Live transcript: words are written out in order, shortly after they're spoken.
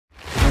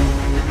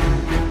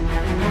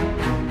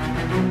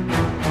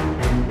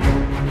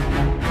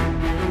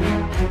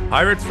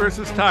Pirates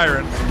versus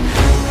tyrants.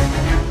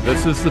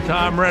 This is the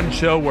Tom Renz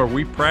Show, where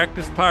we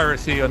practice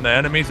piracy on the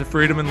enemies of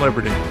freedom and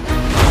liberty.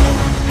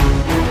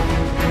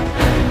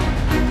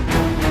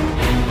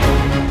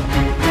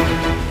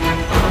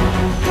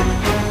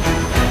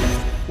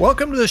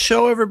 Welcome to the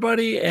show,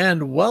 everybody,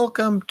 and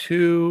welcome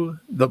to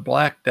the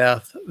Black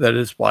Death that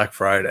is Black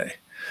Friday.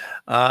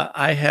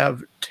 I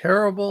have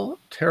terrible,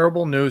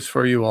 terrible news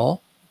for you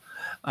all.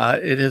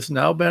 It has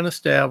now been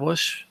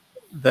established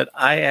that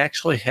I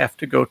actually have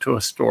to go to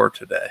a store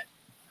today.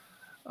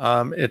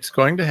 It's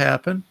going to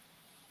happen.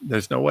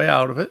 There's no way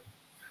out of it.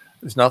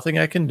 There's nothing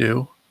I can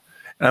do.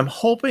 And I'm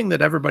hoping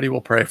that everybody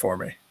will pray for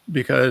me,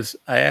 because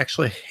I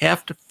actually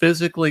have to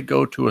physically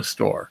go to a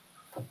store,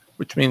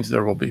 which means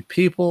there will be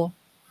people,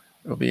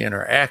 there will be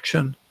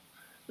interaction.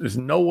 There's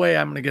no way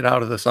I'm going to get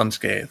out of this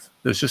unscathed.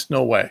 There's just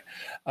no way.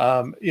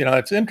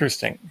 It's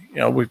interesting.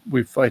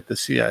 We fight the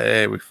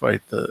CIA, we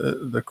fight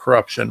the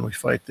corruption, we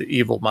fight the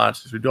evil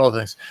monsters, we do all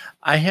things.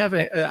 I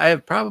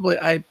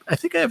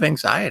think I have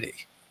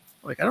anxiety.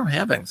 Like, I don't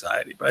have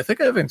anxiety, but I think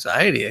I have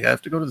anxiety. I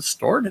have to go to the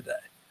store today.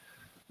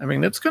 I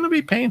mean, it's going to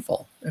be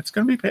painful. It's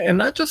going to be and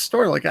not just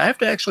store. Like, I have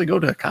to actually go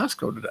to a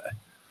Costco today.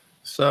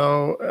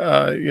 So,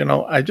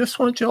 I just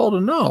want you all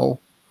to know,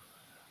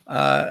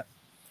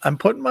 I'm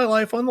putting my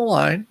life on the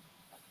line.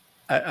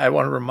 I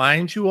want to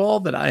remind you all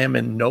that I am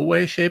in no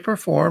way, shape, or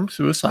form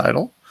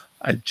suicidal.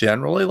 I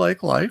generally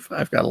like life.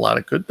 I've got a lot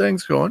of good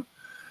things going,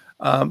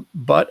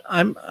 but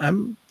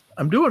I'm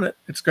doing it.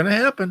 It's going to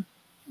happen.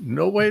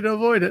 No way to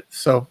avoid it.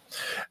 So,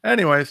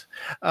 anyways,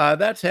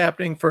 that's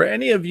happening. For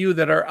any of you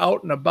that are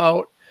out and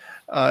about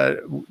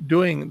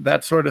doing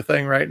that sort of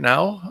thing right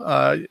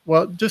now,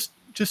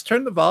 just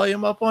turn the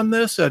volume up on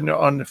this and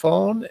on the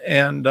phone,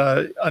 and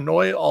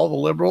annoy all the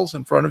liberals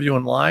in front of you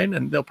in line,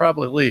 and they'll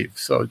probably leave.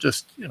 So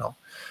just,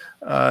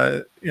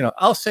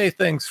 I'll say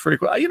things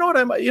frequently. You know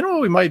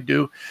what we might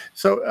do?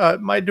 So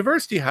my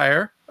diversity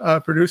hire,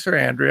 producer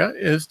Andrea,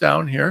 is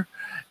down here,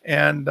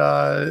 and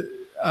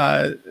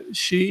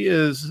she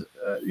is,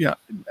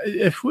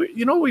 if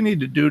we, what we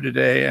need to do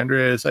today,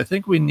 Andrea, is I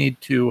think we need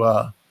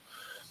to,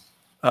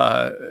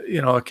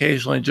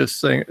 occasionally just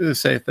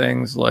say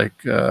things like,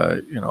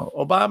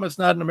 Obama's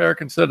not an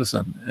American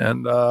citizen,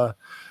 and,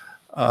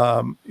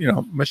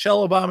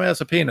 Michelle Obama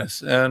has a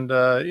penis, and,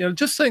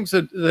 just things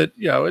that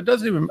it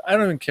doesn't even, I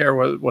don't even care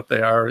what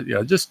they are,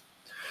 just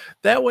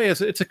that way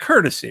it's a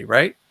courtesy,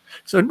 right?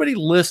 So anybody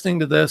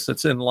listening to this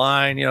that's in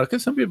line,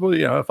 because some people,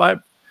 if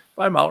I'm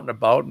out and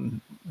about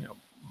and,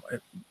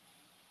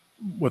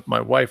 with my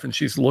wife and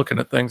she's looking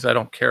at things I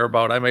don't care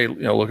about, I may,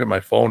 look at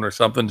my phone or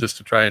something just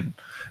to try and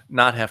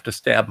not have to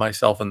stab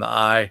myself in the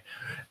eye.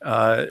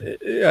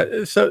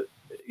 So,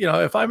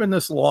 if I'm in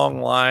this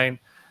long line,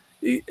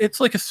 it's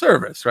like a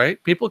service,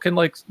 right? People can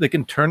they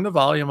can turn the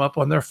volume up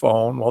on their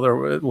phone while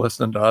they're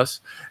listening to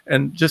us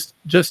and just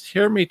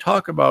hear me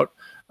talk about,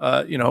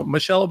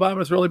 Michelle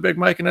Obama's really big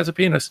Mike and has a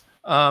penis.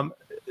 And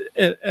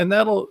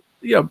that'll,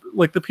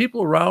 like the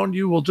people around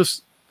you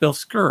they'll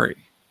scurry,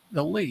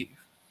 they'll leave.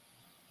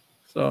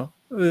 So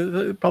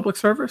public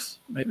service,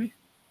 maybe.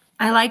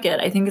 I like it.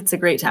 I think it's a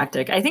great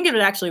tactic. I think it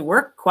would actually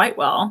work quite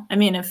well. I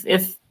mean,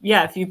 if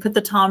you put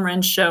the Tom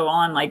Renz Show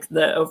on like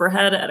the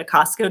overhead at a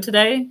Costco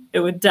today,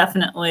 it would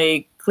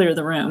definitely clear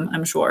the room,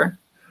 I'm sure.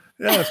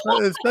 Yeah,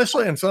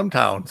 especially in some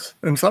towns.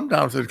 In some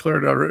towns, it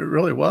cleared out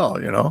really well.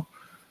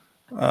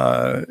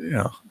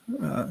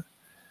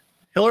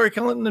 Hillary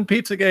Clinton and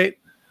Pizzagate.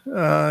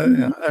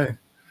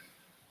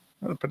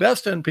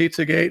 Podesta and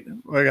Pizzagate.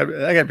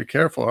 I got to be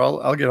careful.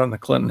 I'll get on the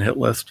Clinton hit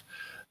list.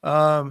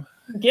 On.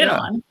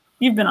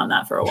 You've been on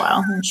that for a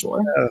while, I'm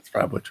sure. Yeah, that's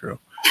probably true.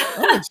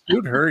 I haven't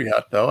sued her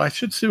yet, though. I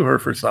should sue her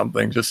for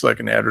something just so I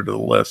can add her to the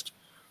list.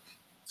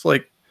 It's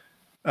like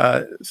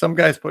some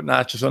guys put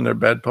notches on their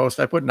bedpost.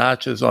 I put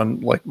notches on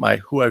like my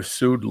who I've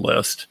sued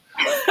list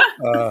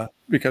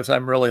because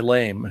I'm really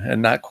lame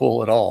and not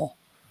cool at all.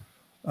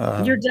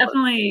 You're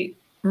definitely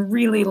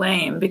really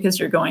lame because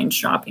you're going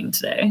shopping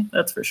today.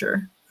 That's for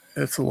sure.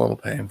 It's a little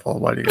painful.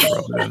 Why do you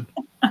rub it in?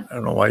 I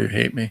don't know why you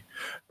hate me.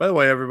 By the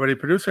way, everybody,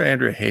 producer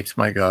Andrea hates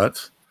my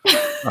guts.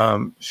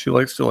 She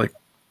likes to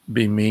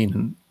be mean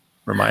and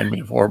remind me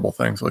of horrible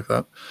things like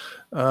that.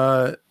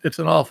 It's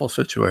an awful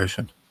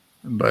situation.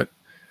 But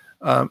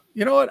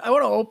you know what? I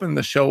want to open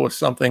the show with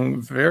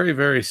something very,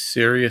 very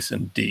serious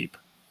and deep,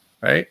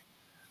 right?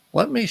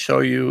 Let me show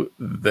you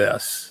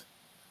this.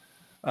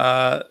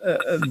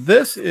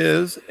 This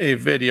is a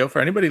video for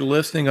anybody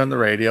listening on the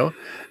radio.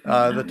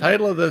 The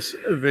title of this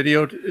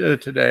video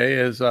today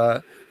is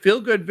Feel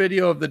Good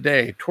Video of the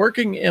Day.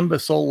 Twerking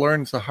Imbecile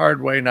Learns the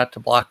Hard Way Not to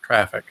Block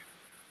Traffic.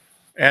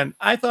 And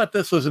I thought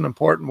this was an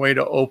important way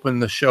to open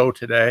the show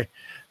today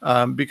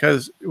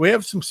because we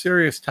have some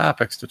serious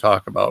topics to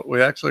talk about.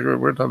 We're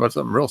talking about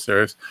something real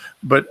serious,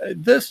 but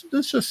this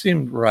just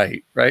seemed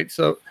right?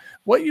 So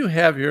what you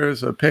have here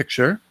is a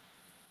picture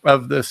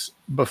of this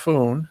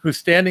buffoon who's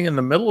standing in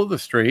the middle of the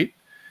street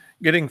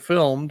getting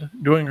filmed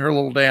doing her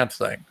little dance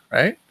thing,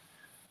 right?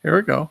 Here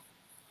we go.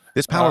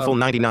 This powerful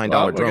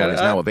 $99 drone is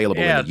now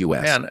available in the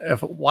U.S. Man,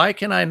 why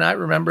can I not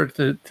remember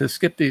to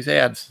skip these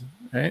ads?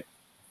 Right.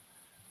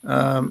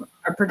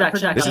 Our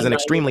production. This is an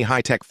extremely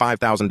high-tech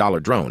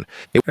 $5,000 drone.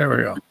 There we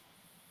go.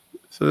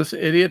 So this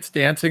idiot's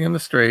dancing in the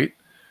street.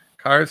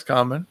 Car's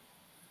coming.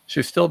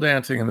 She's still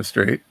dancing in the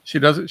street.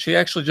 She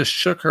actually just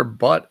shook her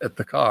butt at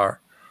the car.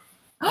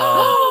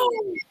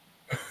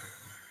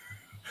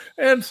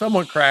 And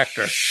someone cracked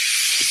her.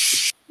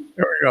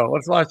 There we go.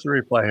 Let's watch the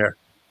replay here.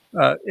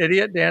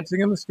 Idiot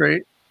dancing in the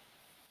street.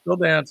 Still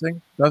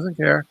dancing. Doesn't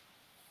care.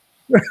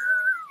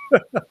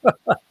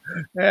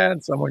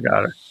 And someone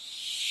got her.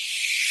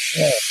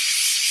 Yeah.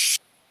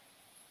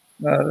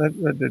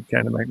 That did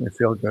kind of make me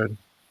feel good.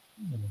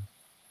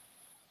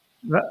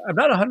 I'm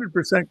not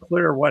 100%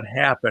 clear what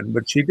happened,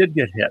 but she did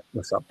get hit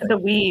with something. The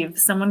weave.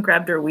 Someone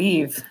grabbed her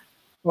weave.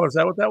 Oh, is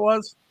that what that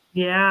was?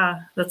 Yeah,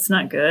 that's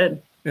not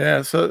good.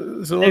 Yeah, so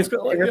let's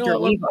go.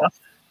 Weave off.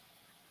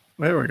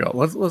 There we go.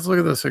 Let's look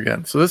at this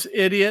again. So this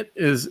idiot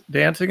is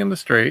dancing in the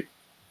street.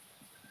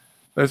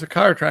 There's a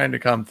car trying to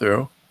come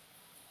through.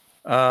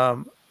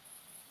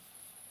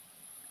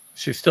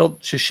 She's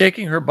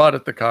shaking her butt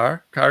at the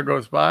car. Car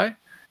goes by,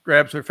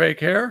 grabs her fake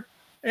hair,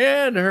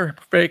 and her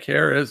fake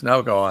hair is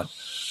now gone.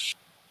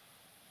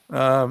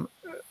 Yeah,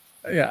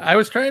 I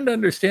was trying to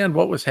understand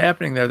what was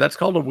happening there. That's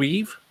called a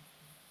weave?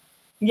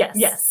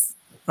 Yes.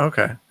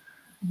 Okay.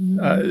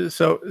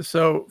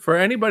 So for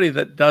anybody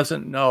that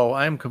doesn't know,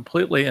 I'm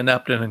completely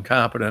inept and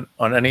incompetent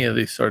on any of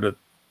these sort of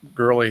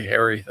girly,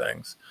 hairy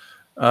things.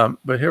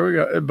 But here we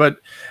go. But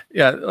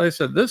yeah, like I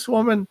said, this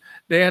woman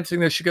dancing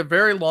there, she got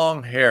very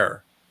long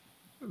hair,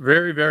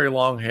 very, very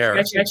long hair.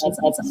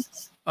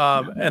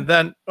 And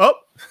then,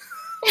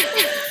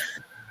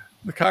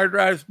 the car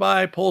drives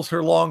by, pulls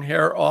her long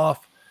hair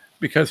off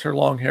because her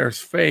long hair is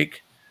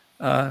fake.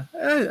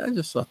 I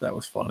just thought that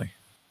was funny.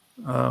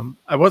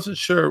 I wasn't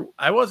sure.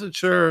 I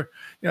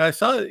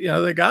saw,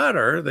 they got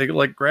her. They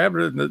grabbed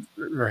her and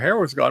her hair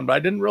was gone, but I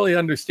didn't really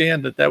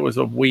understand that was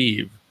a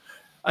weave.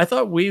 I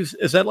thought weaves,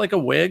 is that like a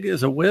wig?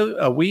 Is a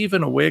weave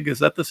and a wig, is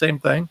that the same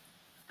thing?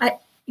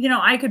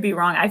 I could be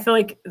wrong. I feel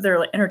like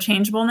they're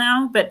interchangeable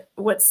now, but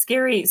what's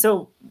scary,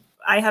 so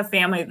I have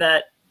family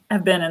that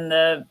have been in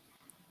the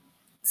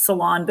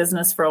salon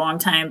business for a long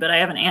time, but I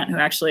have an aunt who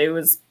actually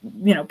was,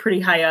 pretty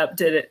high up,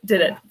 did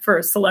it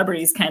for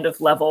celebrities kind of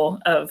level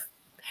of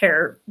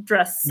hair,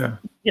 dress,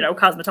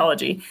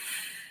 cosmetology.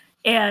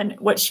 And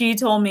what she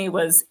told me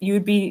was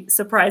you'd be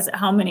surprised at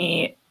how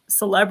many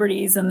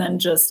celebrities, and then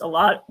just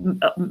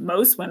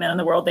most women in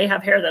the world, they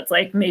have hair that's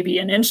like maybe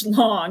an inch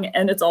long,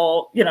 and it's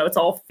all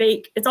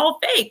fake. It's all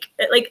fake.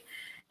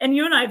 And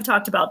you and I have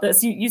talked about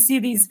this. You see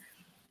these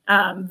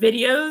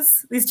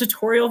videos, these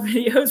tutorial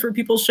videos where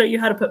people show you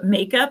how to put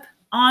makeup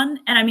on.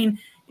 And I mean,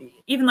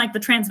 even like the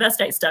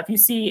transvestite stuff, you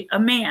see a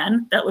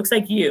man that looks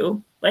like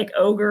you, like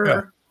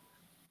ogre,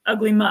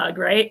 ugly mug,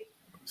 right?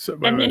 So,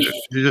 did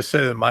you just say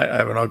that I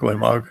have an ugly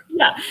mug?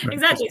 Yeah,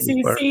 exactly. So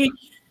you see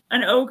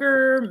an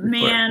ogre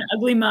man,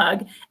 ugly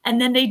mug,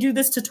 and then they do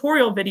this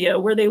tutorial video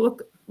where they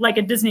look like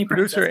a Disney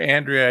princess. Producer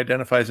Andrea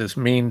identifies as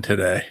mean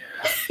today.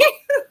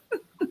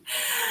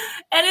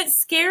 And it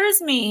scares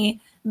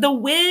me. The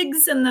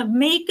wigs and the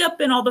makeup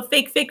and all the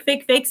fake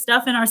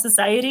stuff in our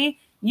society,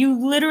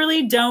 you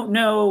literally don't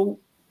know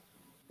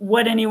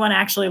what anyone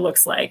actually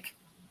looks like.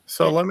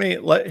 So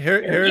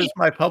here's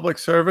my public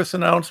service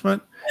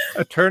announcement.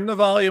 Turn the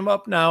volume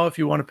up now if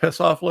you want to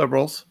piss off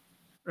liberals.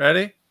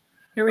 Ready?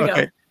 Here we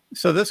go.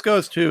 So this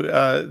goes to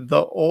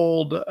the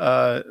old,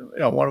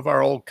 one of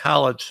our old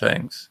college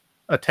things,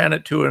 a 10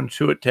 at 2 and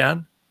 2 at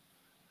 10.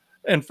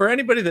 And for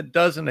anybody that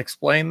doesn't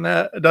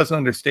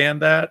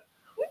understand that,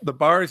 the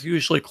bars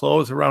usually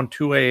close around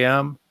 2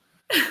 a.m.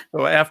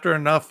 So after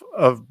enough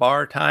of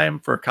bar time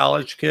for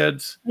college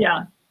kids,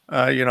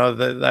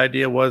 the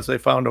idea was they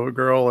found a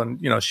girl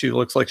and, she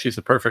looks like she's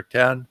a perfect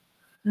 10.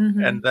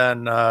 Mm-hmm. And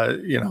then,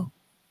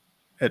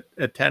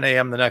 at 10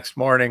 a.m. the next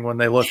morning when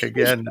they look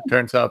again, it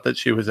turns out that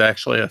she was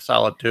actually a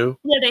solid 2.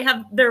 Yeah, they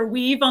have their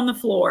weave on the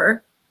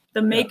floor.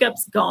 The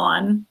makeup's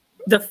gone.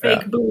 The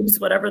fake boobs,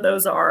 whatever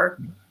those are,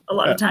 a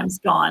lot of times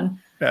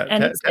gone. Yeah,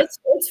 and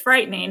it's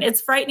frightening.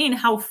 It's frightening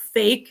how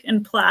fake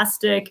and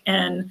plastic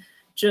and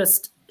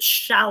just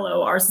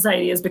shallow our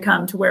society has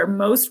become, to where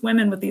most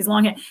women with these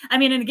long hair, I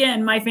mean, and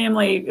again, my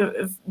family,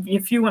 a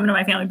few women in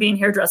my family being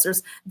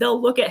hairdressers,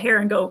 they'll look at hair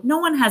and go, no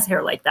one has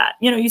hair like that.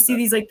 You see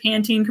these like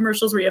Pantene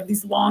commercials where you have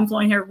these long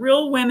flowing hair.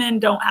 Real women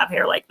don't have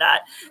hair like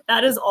that.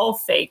 That is all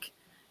fake.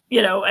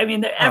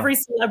 Every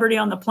celebrity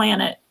on the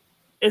planet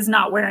is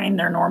not wearing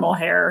their normal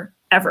hair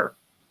ever,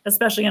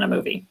 especially in a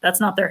movie.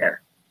 That's not their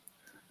hair.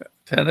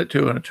 10 at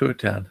 2 and a 2 at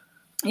 10.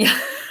 Yeah,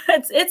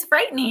 it's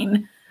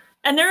frightening.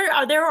 And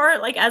there are,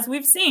 like, as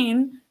we've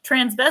seen,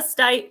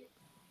 transvestite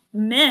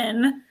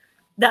men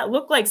that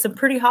look like some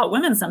pretty hot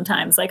women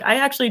sometimes. Like, I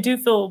actually do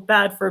feel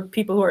bad for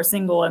people who are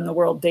single in the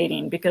world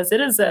dating, because it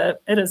is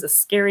a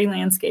scary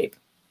landscape.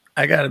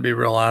 I got to be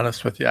real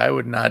honest with you. I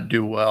would not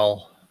do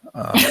well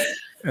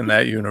in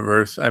that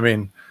universe. I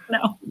mean,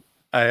 no,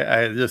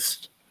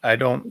 I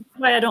don't.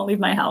 Why I don't leave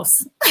my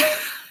house.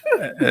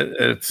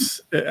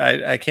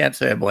 I can't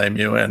say I blame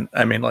you. And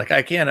I mean, like,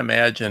 I can't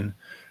imagine,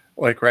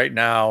 like, right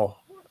now,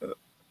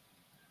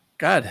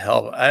 God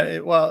help.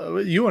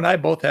 Well, you and I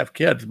both have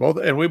kids,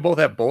 and we both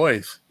have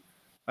boys.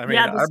 I mean,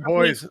 our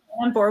boys.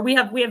 We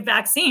have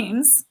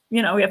vaccines.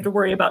 You know, we have to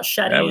worry about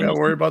shedding. Yeah, we got to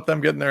worry about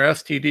them getting their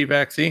STD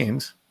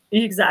vaccines.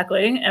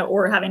 Exactly,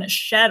 or having it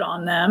shed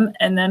on them,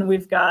 and then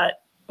we've got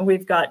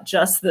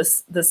just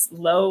this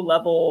low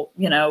level,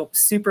 you know,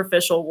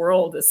 superficial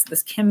world,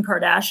 this Kim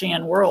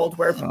Kardashian world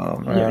where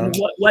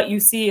what you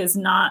see is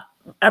not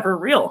ever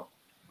real.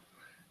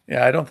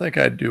 Yeah, I don't think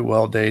I'd do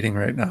well dating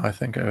right now. I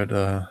think I'd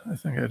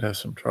have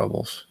some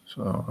troubles.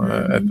 So,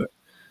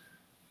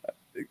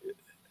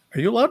 are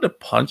you allowed to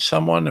punch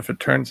someone if it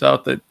turns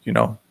out that, you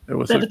know,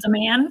 it's a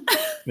man?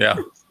 Yeah.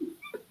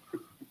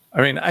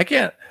 I mean, I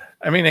can't.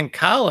 I mean, in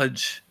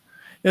college,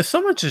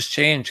 so much has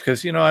changed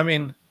because, you know, I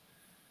mean,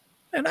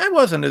 and I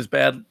wasn't as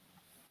bad.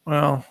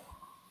 Well,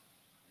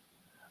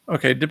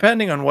 okay,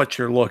 depending on what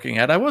you're looking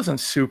at, I wasn't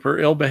super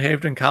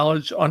ill-behaved in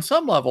college. On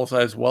some levels,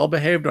 I was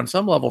well-behaved. On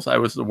some levels, I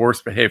was the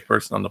worst-behaved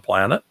person on the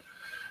planet.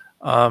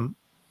 You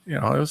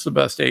know, it was the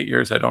best 8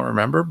 years I don't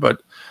remember.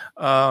 But,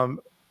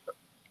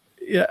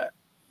 yeah,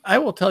 I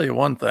will tell you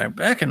one thing.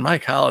 Back in my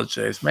college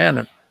days,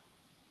 man,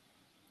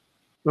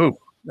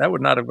 that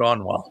would not have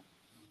gone well.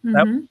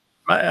 Mm-hmm.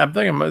 I'm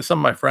thinking of some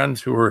of my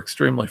friends who were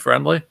extremely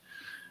friendly.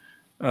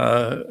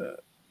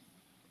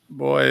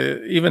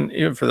 Boy,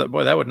 even for that,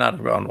 boy, that would not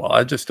have gone well.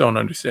 I just don't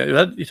understand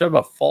that. You talk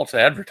about false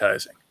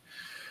advertising.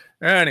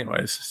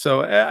 Anyways,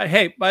 so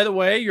hey, by the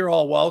way, you're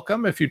all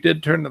welcome. If you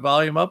did turn the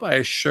volume up, I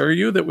assure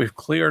you that we've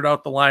cleared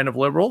out the line of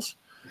liberals.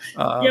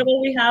 Yeah,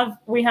 well,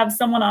 we have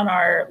someone on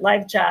our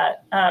live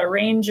chat,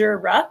 Ranger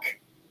Ruck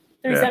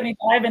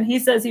 375, and he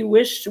says he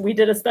wished we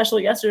did a special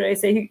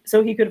yesterday,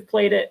 so he could have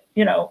played it,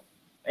 you know,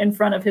 in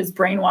front of his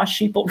brainwashed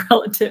sheeple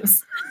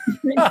relatives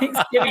during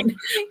Thanksgiving,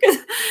 because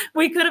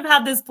we could have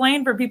had this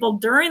playing for people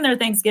during their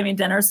Thanksgiving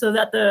dinner so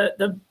that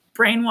the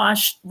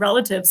brainwashed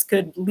relatives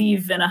could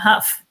leave in a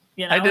huff.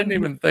 You know? I didn't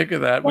even think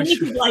of that. We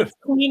should like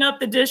clean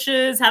up the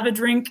dishes, have a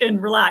drink, and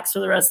relax for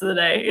the rest of the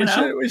day.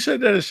 We should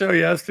have done a show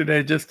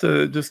yesterday just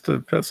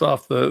to piss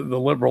off the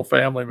liberal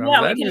family members.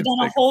 Yeah, we could have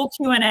done a whole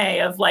Q&A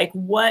of like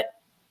what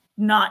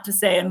not to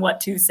say and what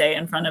to say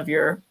in front of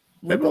your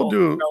liberal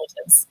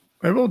relatives.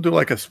 Maybe we'll do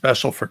like a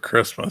special for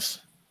Christmas.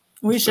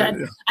 We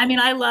should. Yeah. I mean,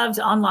 I loved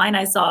online.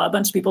 I saw a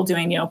bunch of people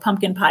doing, you know,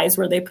 pumpkin pies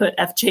where they put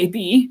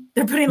FJB.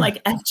 They're putting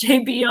like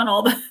FJB on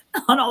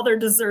all their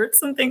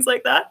desserts and things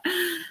like that.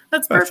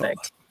 That's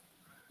perfect.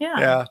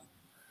 Yeah.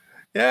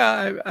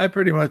 I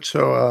pretty much.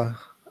 So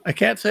I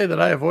can't say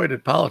that I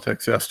avoided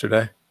politics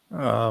yesterday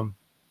at all.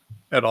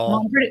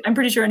 Well, I'm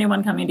pretty sure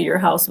anyone coming to your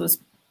house was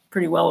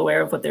pretty well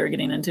aware of what they were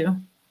getting into.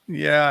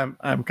 Yeah,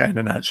 I'm kind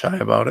of not shy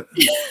about it.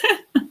 Yeah.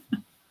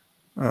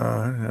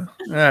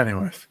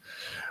 Anyways,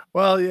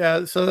 well,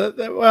 yeah. So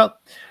well,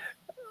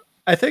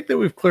 I think that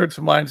we've cleared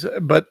some lines,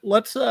 but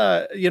let's.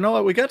 You know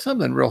what? We got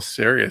something real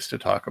serious to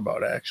talk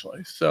about,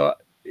 actually. So,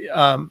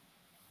 yeah,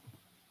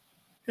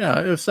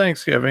 it was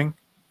Thanksgiving.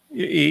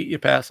 You eat, you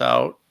pass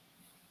out,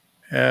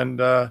 and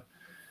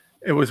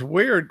it was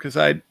weird because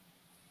I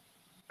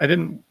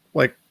didn't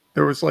like.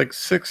 There was like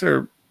 6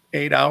 or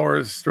 8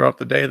 hours throughout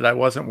the day that I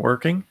wasn't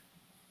working,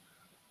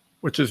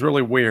 which is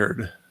really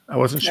weird. I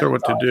wasn't sure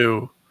what to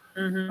do.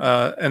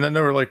 Mm-hmm. And then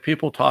there were like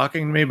people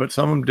talking to me, but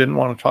some of them didn't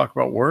want to talk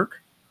about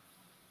work.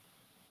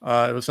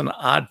 It was an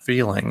odd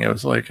feeling. It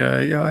was like, you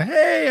know,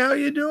 hey, how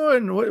you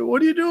doing?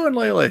 What are you doing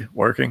lately?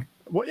 Working.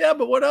 Well, yeah,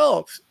 but what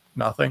else?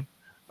 Nothing.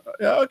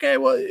 Okay,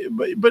 well,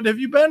 but have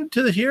you been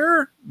to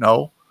here?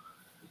 No.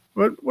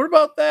 What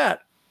about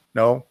that?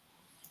 No.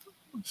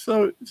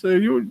 So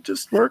you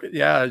just work?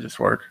 Yeah, I just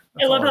work.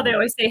 I love how they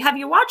always say, have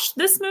you watched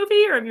this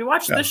movie or have you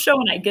watched this show?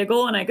 And I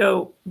giggle and I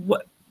go,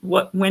 what,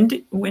 when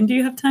do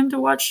you have time to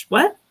watch?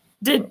 What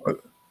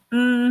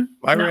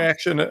my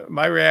reaction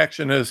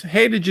is,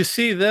 hey, did you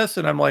see this?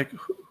 And I'm like,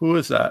 who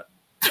is that?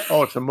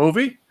 Oh, it's a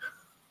movie.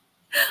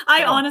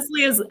 I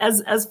honestly,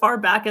 as far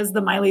back as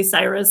when Miley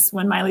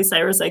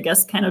Cyrus, I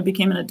guess, kind of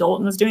became an adult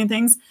and was doing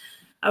things,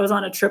 I was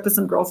on a trip with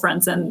some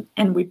girlfriends and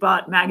we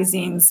bought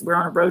magazines. We're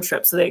on a road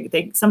trip. So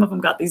they some of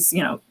them got these,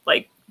 you know,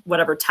 like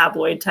whatever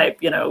tabloid type,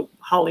 you know,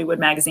 Hollywood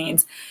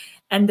magazines.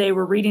 And they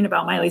were reading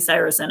about Miley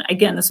Cyrus. And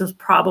again, this was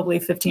probably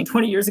 15,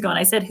 20 years ago. And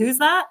I said, who's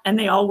that? And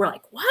they all were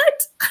like,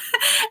 what?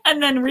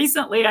 And then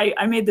recently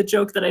I made the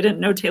joke that I didn't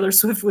know Taylor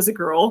Swift was a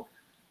girl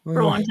for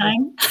a long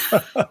time.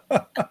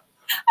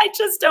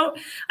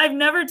 I've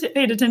never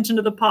paid attention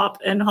to the pop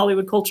and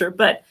Hollywood culture.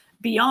 But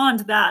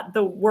beyond that,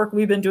 the work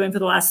we've been doing for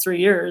the last 3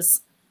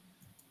 years,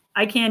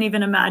 I can't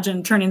even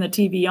imagine turning the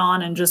TV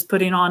on and just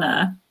putting on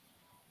a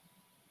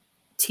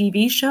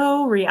TV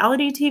show,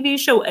 reality TV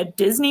show, a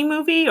Disney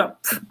movie, or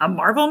a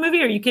Marvel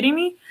movie. Are you kidding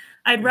me?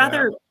 I'd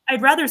rather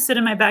sit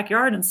in my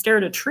backyard and stare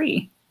at a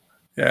tree.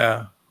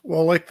 Yeah.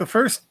 Well, like the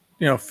first,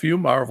 you know, few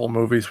Marvel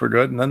movies were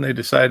good, and then they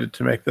decided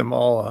to make them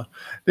all.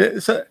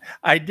 So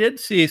I did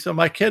see. So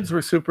my kids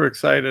were super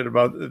excited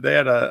about. They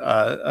had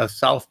a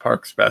South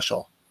Park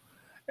special,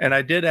 And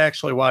I did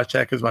actually watch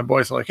that because my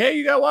boys are like, "Hey,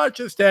 you got to watch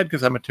this, Dad,"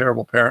 because I'm a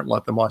terrible parent and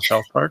let them watch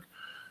South Park.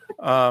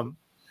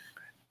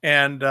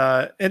 And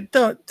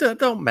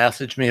don't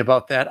message me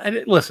about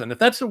that. Listen, if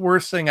that's the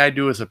worst thing I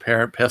do as a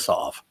parent, piss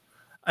off.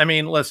 I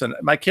mean, listen,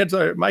 my kids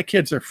are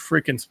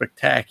freaking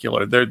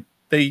spectacular.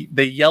 They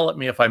yell at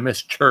me if I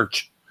miss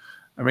church.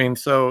 I mean,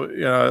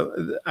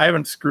 so I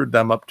haven't screwed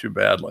them up too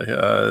badly,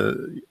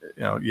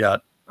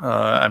 yet.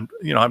 I'm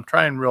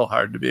trying real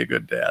hard to be a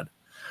good dad.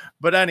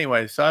 But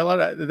anyway,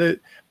 so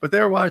but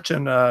they're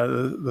watching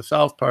the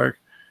South Park.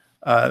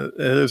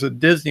 There's a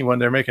Disney one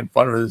they're making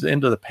fun of. It was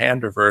Into the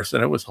Panderverse,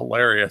 and it was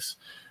hilarious.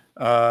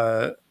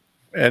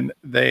 And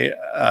they,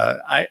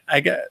 I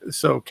get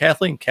so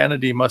Kathleen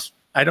Kennedy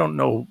I don't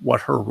know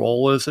what her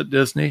role is at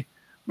Disney,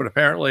 but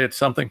apparently it's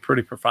something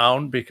pretty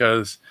profound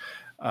because,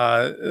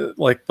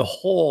 like the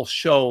whole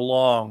show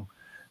long,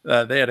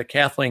 they had a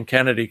Kathleen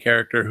Kennedy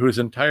character whose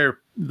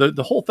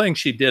the whole thing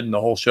she did in the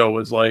whole show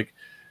was like,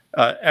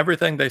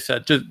 everything they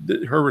said, just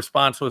her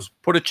response was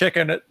put a chick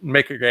in it and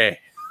make her gay.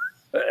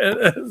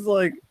 It's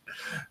like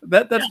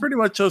that's pretty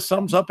much just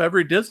sums up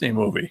every Disney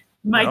movie.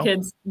 My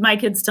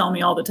kids tell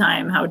me all the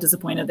time how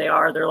disappointed they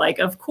are. They're like,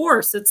 of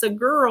course, it's a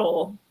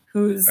girl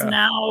who's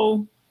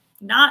now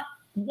not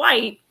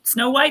white.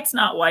 Snow White's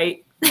not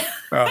white.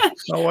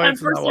 Snow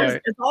White's not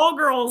white. It's all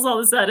girls all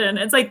of a sudden.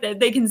 It's like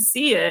they can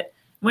see it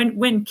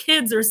when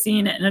kids are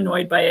seeing it and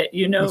annoyed by it.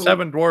 The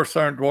 7 dwarfs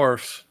aren't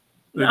dwarfs.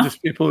 They're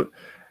just people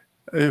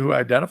who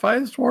identify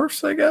as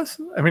dwarfs, I guess.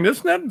 I mean,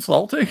 isn't that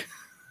insulting?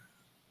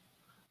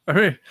 I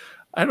mean,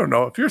 I don't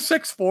know. If you're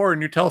 6'4"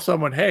 and you tell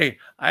someone, "Hey,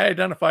 I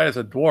identify as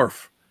a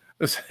dwarf,"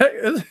 it's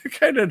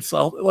kind of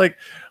insulting. Like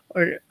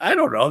I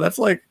don't know. That's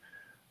like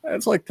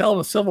telling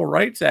a civil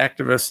rights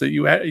activist that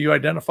you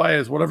identify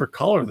as whatever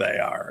color they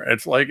are.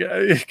 It's like,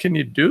 can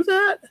you do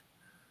that?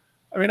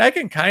 I mean, I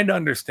can kind of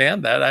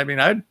understand that. I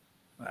mean, I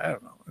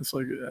don't know. It's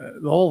like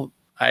the whole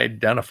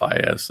identify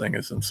as thing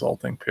is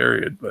insulting,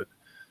 period. But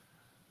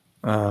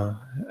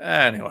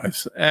anyway,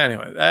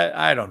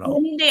 I don't know. I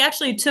mean, they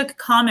actually took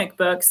comic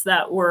books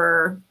that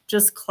were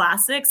just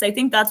classics. I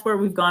think that's where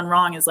we've gone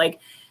wrong is like,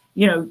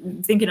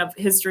 thinking of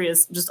history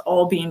as just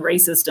all being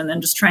racist and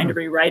then just trying to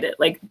rewrite it.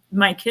 Like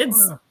my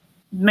kids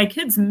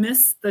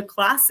miss the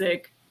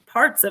classic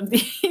parts of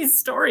these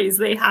stories.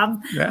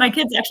 My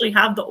kids actually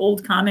have the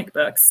old comic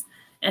books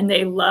and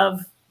they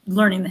love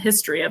learning the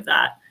history of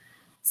that.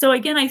 So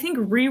again, I think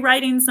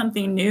rewriting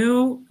something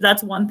new,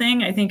 that's one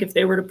thing. I think if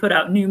they were to put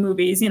out new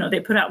movies, they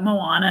put out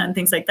Moana and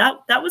things like that,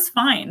 that was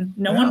fine.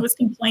 No one was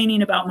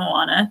complaining about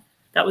Moana.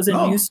 That was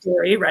a new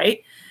story,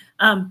 right?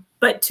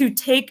 But to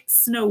take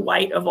Snow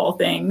White of all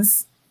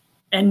things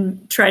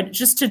and try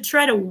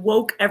to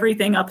woke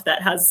everything up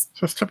that has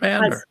just to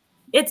pander.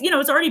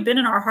 It's already been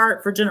in our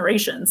heart for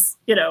generations,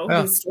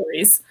 these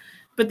stories.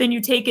 But then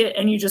you take it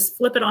and you just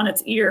flip it on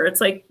its ear.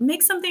 It's like,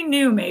 make something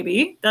new,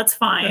 maybe. That's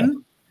fine. Yeah.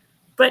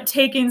 But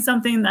taking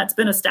something that's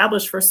been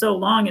established for so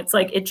long, it's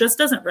like, it just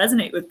doesn't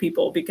resonate with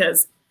people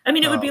because, I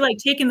mean, it would be like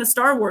taking the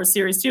Star Wars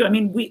series too. I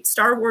mean,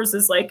 Star Wars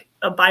is like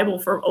a Bible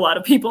for a lot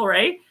of people,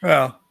 right?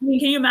 Yeah. I mean,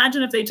 can you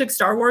imagine if they took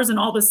Star Wars and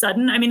all of a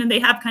sudden, I mean, and they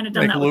have kind of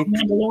done that with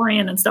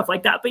Mandalorian and stuff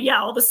like that. But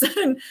yeah, all of a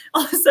sudden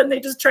they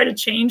just try to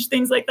change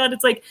things like that.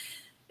 It's like,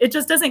 it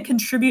just doesn't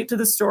contribute to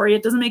the story.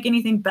 It doesn't make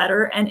anything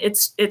better. And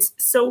it's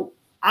so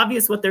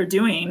obvious what they're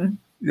doing.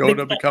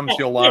 Yoda becomes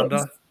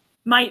Yolanda.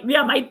 My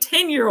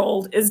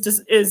 10-year-old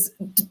is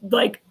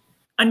like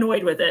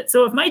annoyed with it.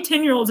 So if my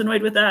 10-year-old's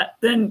annoyed with that,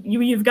 then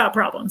you've got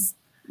problems.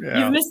 Yeah,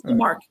 you've missed the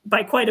mark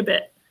by quite a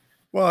bit.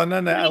 Well, and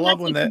then I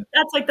love when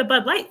that's like the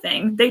Bud Light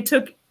thing. They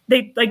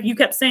like you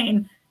kept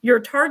saying, your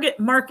target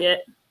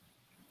market,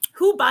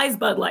 who buys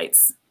Bud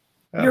Lights?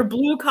 Yeah. Your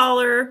blue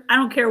collar, I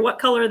don't care what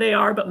color they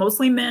are, but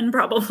mostly men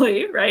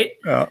probably, right?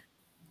 Yeah.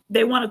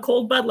 They want a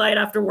cold Bud Light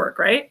after work,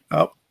 right?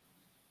 Oh.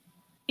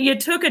 You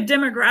took a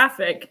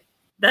demographic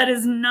that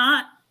is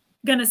not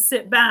going to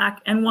sit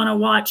back and want to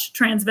watch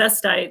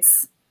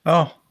transvestites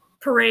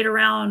parade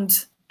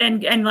around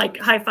and like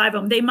high five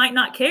them. They might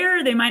not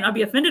care. They might not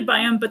be offended by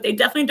them, but they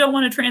definitely don't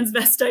want a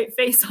transvestite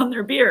face on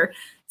their beer.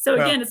 So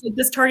again, it's like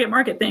this target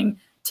market thing.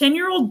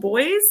 10-year-old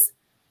boys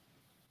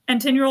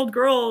and 10-year-old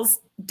girls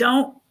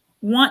don't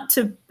want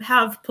to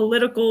have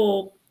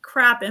political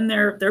crap in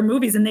their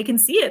movies, and they can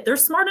see it. They're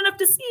smart enough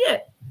to see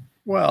it.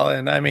 Well,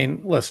 and I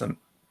mean, listen,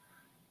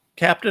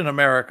 Captain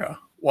America,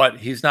 what?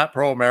 He's not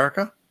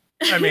pro-America?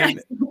 I mean,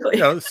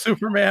 exactly.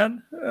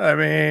 Superman. I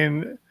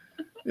mean,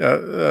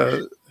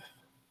 the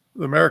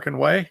American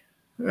way.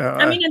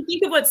 I mean, and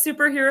think of what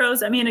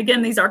superheroes. I mean,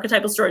 again, these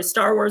archetypal stories,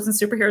 Star Wars and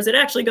superheroes. It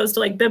actually goes to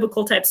like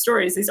biblical type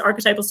stories. These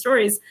archetypal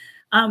stories.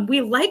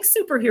 We like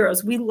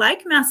superheroes. We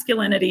like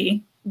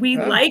masculinity. We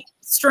like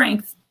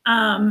strength.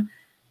 And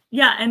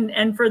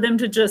for them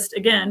to just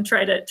again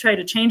try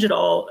to change it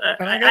all.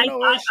 I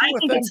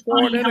think it's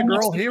funny how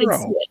much a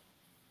hero.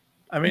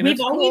 I mean,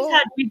 we've always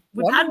had we've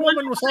had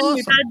Wonder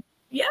Woman.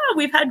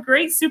 We've had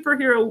great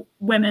superhero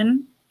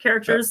women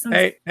characters.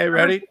 Hey,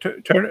 ready?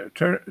 Turn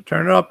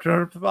it up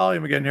the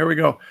volume again. Here we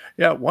go.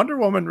 Yeah, Wonder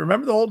Woman.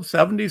 Remember the old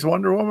 70s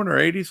Wonder Woman or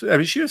 80s? I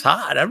mean, she was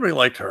hot. Everybody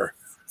liked her.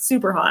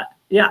 Super hot.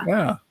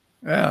 Yeah.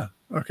 Yeah.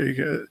 Okay,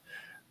 good.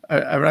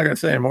 I'm not going to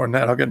say any more than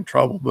that. I'll get in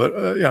trouble. But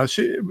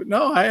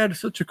I had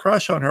such a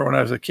crush on her when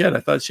I was a kid.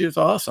 I thought she was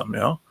awesome.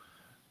 There's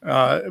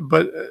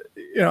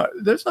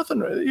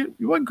nothing.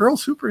 You want girl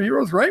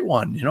superheroes, write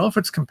one. If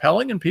it's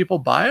compelling and people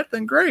buy it,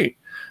 then great.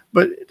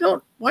 But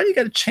why do you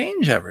got to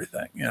change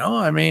everything?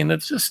 I mean,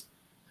 it's just,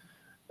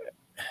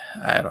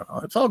 I don't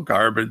know. It's all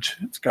garbage.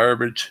 It's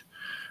garbage.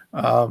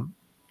 Well,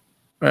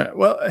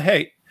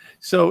 hey,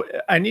 so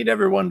I need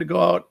everyone to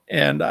go out,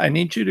 and I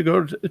need you to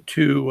go to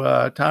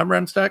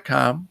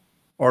tomrenz.com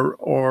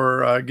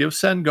or give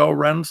Send Go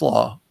Renz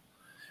Law.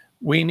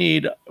 We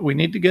need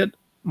to get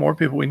more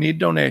people. We need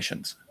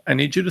donations. I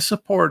need you to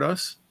support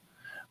us.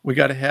 We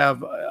got to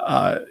have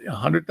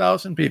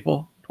 100,000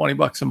 people,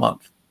 $20 a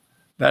month.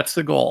 That's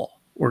the goal.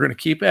 We're going to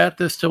keep at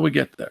this till we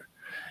get there.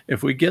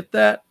 If we get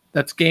that,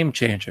 that's game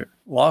changer.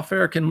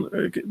 Lawfare can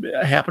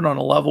happen on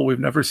a level we've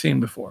never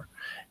seen before.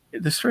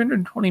 There's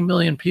 320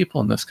 million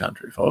people in this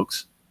country,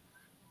 folks.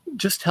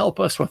 Just help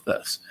us with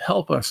this.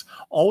 Help us.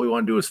 All we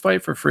want to do is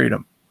fight for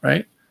freedom,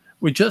 right?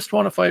 We just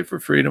want to fight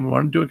for freedom. We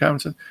want to do a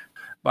conversation.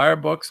 Buy our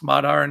books,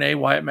 mRNA,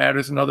 Why It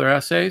Matters, and Other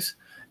Essays,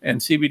 and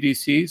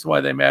CBDCs,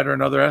 Why They Matter,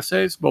 and Other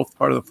Essays, both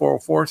part of the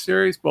 404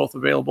 series, both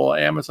available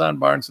at Amazon,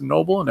 Barnes &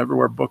 Noble, and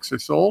everywhere books are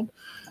sold.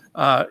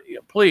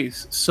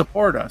 Please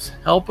support us.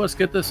 Help us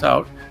get this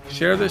out.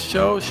 Share this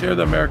show. Share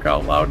the America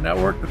Out Loud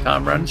Network, the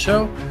Tom Renz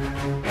Show.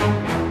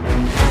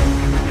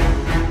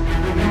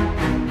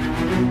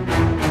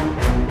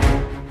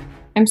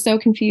 I'm so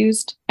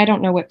confused. I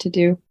don't know what to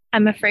do.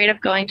 I'm afraid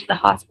of going to the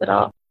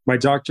hospital. My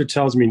doctor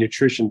tells me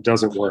nutrition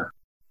doesn't work.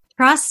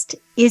 Trust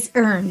is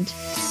earned.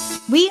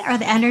 We are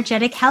the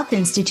Energetic Health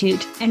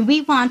Institute, and we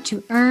want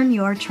to earn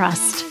your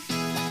trust.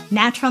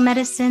 Natural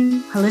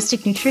medicine,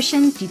 holistic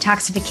nutrition,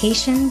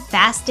 detoxification,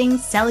 fasting,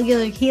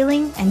 cellular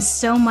healing, and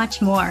so much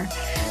more.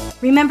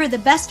 Remember, the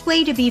best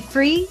way to be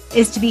free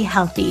is to be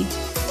healthy.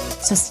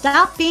 So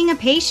stop being a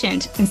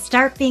patient and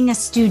start being a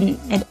student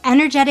at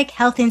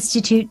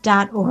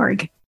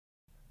energetichealthinstitute.org.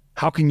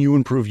 How can you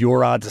improve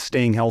your odds of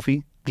staying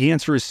healthy? The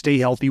answer is stay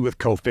healthy with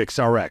Cofix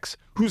RX.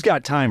 Who's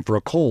got time for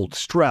a cold,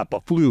 strep,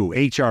 a flu,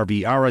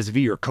 HRV,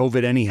 RSV, or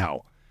COVID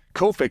anyhow?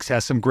 Cofix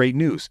has some great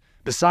news.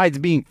 Besides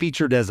being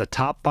featured as a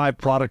top 5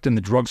 product in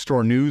the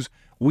drugstore news,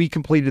 we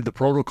completed the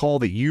protocol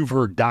that you've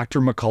heard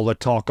Dr. McCullough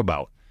talk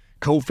about.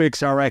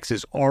 Cofix RX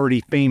is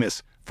already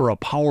famous for a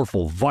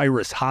powerful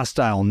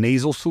virus-hostile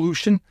nasal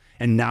solution,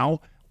 and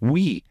now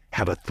we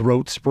have a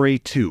throat spray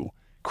too.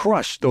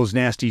 Crush those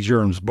nasty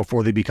germs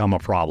before they become a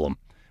problem.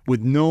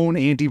 With known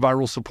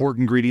antiviral support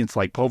ingredients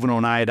like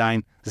povidone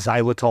iodine,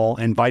 xylitol,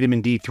 and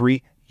vitamin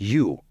D3,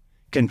 you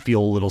can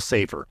feel a little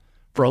safer.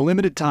 For a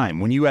limited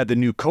time, when you add the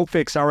new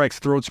Cofix RX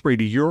throat spray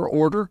to your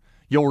order,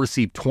 you'll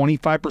receive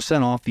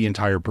 25% off the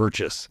entire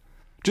purchase.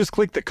 Just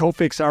click the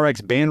Cofix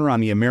RX banner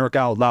on the America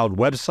Out Loud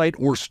website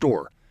or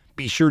store.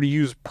 Be sure to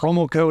use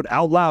promo code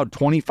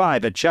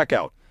OUTLOUD25 at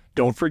checkout.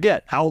 Don't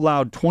forget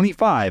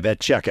OUTLOUD25 at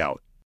checkout.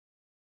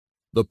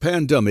 The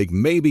pandemic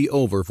may be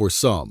over for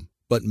some,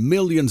 but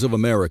millions of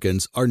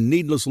Americans are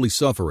needlessly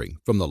suffering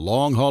from the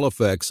long-haul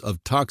effects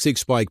of toxic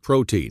spike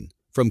protein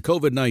from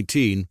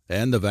COVID-19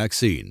 and the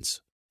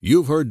vaccines.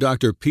 You've heard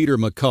Dr. Peter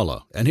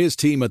McCullough and his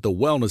team at the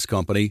Wellness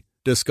Company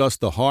discuss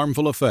the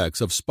harmful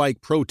effects of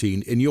spike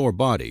protein in your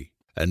body.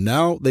 And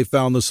now they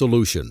found the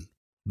solution.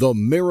 The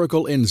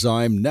miracle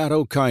enzyme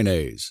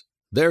nattokinase.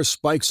 Their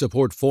spike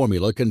support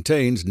formula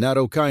contains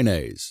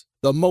nattokinase,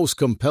 the most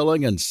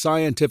compelling and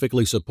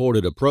scientifically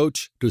supported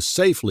approach to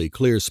safely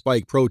clear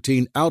spike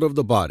protein out of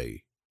the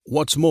body.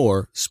 What's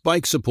more,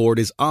 spike support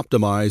is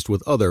optimized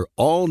with other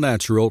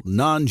all-natural,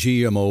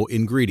 non-GMO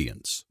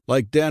ingredients,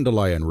 like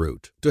dandelion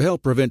root, to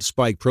help prevent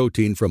spike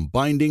protein from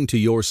binding to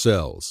your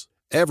cells.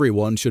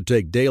 Everyone should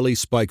take daily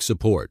spike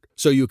support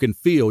so you can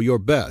feel your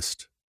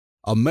best.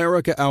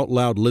 America Out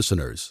Loud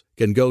listeners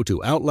can go to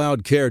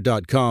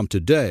OutLoudCare.com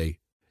today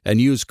and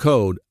use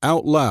code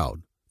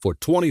OUTLOUD for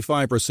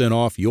 25%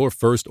 off your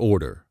first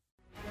order.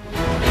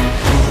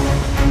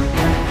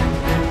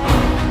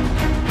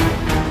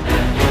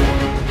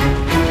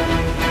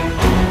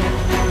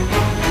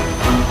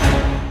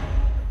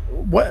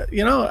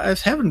 I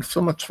was having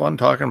so much fun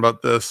talking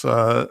about this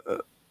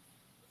that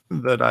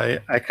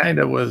I kind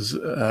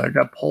of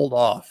got pulled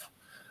off.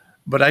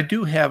 But I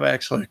do have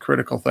actually a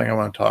critical thing I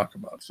want to talk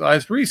about. So I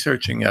was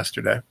researching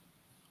yesterday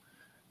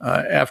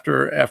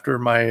after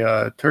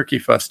my turkey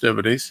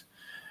festivities,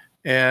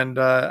 and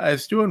I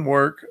was doing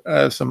work,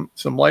 some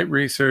light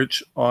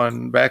research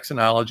on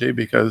vaccinology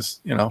because,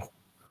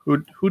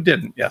 who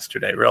didn't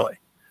yesterday, really?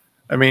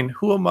 I mean,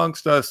 who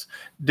amongst us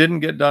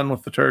didn't get done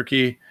with the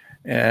turkey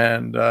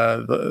and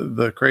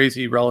the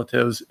crazy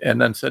relatives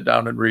and then sit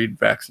down and read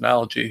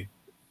vaccinology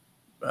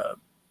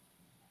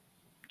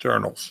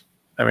journals?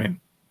 I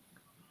mean,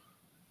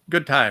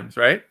 good times,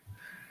 right?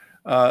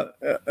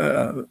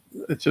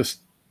 It's just,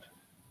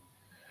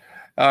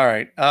 All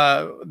right.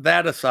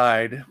 That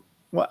aside,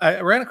 well, I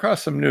ran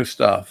across some new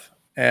stuff,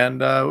 and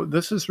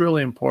this is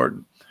really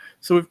important.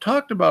 So we've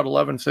talked about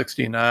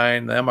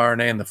 1169, the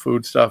mRNA and the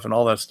food stuff and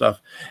all that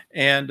stuff.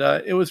 And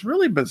it was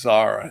really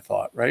bizarre, I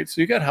thought, right?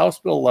 So you got House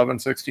Bill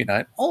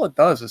 1169. All it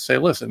does is say,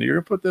 listen, you're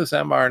going to put this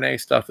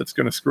mRNA stuff that's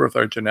going to screw with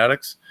our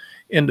genetics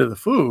into the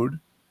food.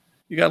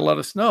 You got to let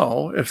us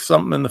know if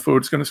something in the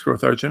food is going to screw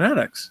with our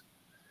genetics.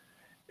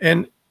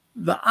 And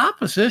the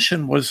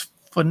opposition was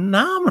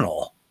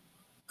phenomenal.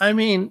 I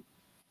mean,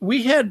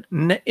 we had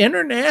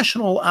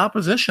international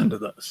opposition to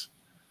this.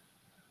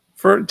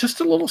 For just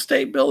a little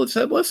state bill that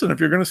said, listen, if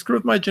you're going to screw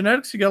with my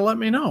genetics, you got to let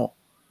me know.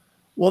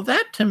 Well,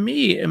 that to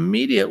me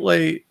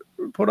immediately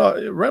put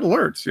out red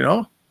alerts, you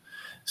know?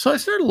 So I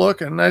started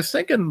looking and I was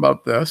thinking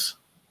about this,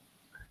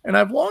 and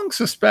I've long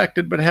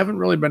suspected, but haven't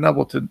really been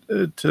able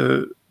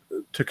to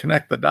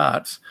connect the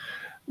dots,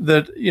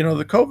 that, you know,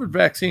 the COVID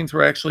vaccines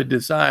were actually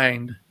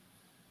designed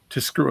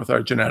to screw with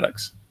our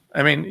genetics.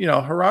 I mean, you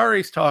know,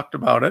 Harari's talked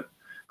about it.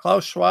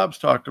 Klaus Schwab's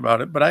talked about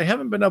it, but I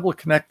haven't been able to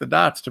connect the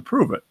dots to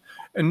prove it.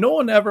 And no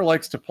one ever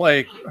likes to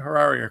play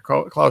Harari or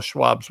Klaus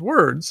Schwab's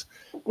words,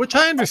 which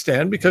I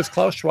understand because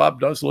Klaus Schwab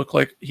does look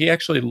like, he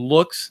actually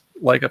looks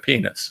like a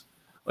penis.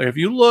 Like if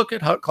you look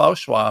at Klaus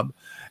Schwab,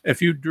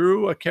 if you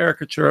drew a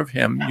caricature of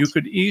him, you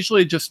could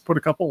easily just put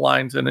a couple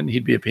lines in it and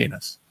he'd be a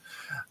penis.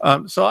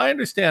 So I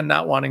understand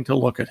not wanting to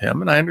look at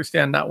him, and I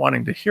understand not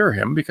wanting to hear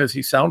him because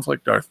he sounds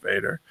like Darth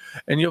Vader.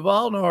 And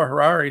Yuval Noah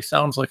Harari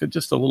sounds like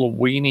just a little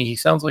weenie. He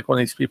sounds like one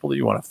of these people that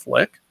you want to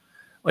flick.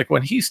 Like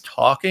when he's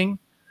talking,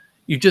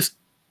 you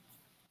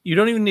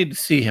don't even need to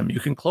see him. You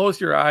can close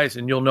your eyes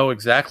and you'll know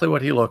exactly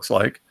what he looks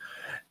like.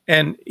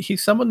 And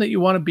he's someone that you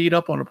want to beat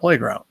up on a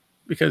playground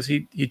because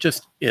he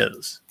just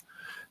is.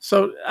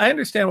 So I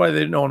understand why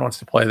no one wants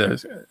to play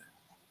this.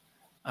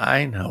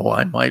 I know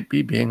I might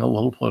be being a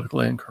little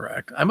politically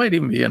incorrect. I might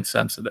even be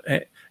insensitive.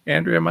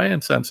 Andrea, am I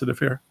insensitive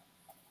here?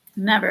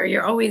 Never.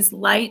 You're always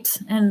light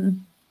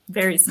and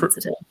very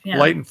sensitive. Yeah.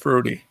 Light and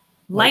fruity.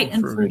 Light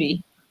and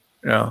fruity.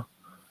 Yeah.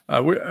 I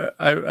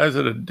was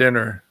at a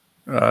dinner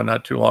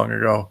not too long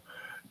ago,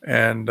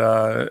 and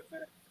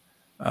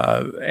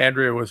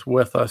Andrea was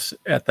with us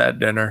at that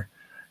dinner,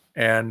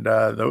 and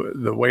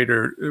the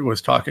waiter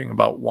was talking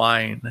about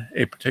wine,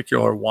 a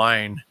particular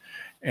wine,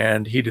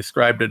 and he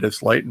described it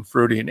as light and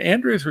fruity. And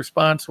Andrea's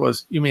response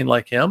was, "You mean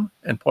like him?"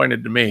 and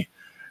pointed to me.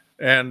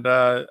 And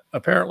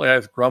apparently I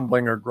was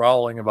grumbling or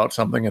growling about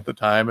something at the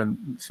time, and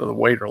so the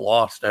waiter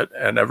lost it,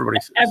 and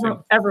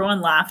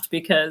everyone laughed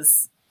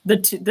because the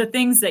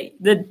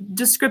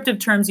descriptive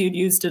terms you'd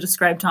use to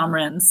describe Tom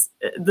Renz,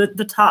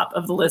 the top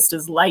of the list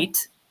is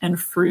light and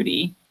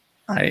fruity.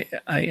 I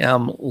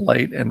am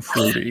light and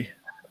fruity.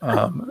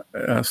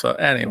 So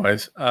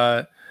anyways,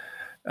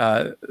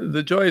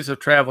 the joys of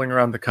traveling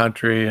around the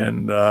country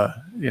and,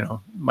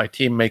 my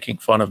team making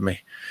fun of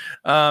me.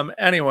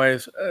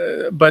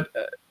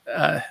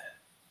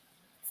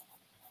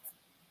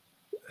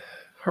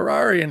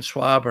 Harari and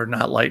Schwab are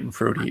not light and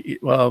fruity.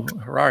 Well,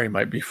 Harari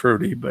might be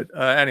fruity, but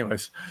but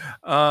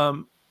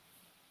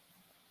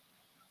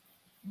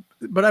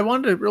I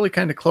wanted to really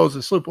kind of close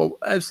this loop. Well,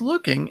 I was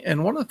looking,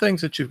 and one of the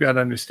things that you've got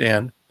to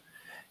understand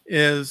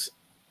is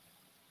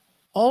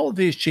all of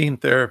these gene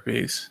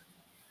therapies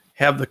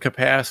have the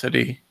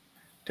capacity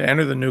to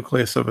enter the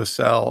nucleus of a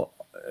cell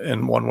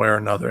in one way or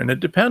another. And it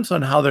depends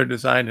on how they're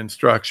designed and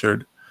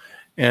structured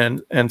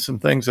and some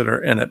things that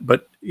are in it.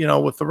 But,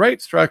 with the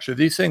right structure,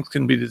 these things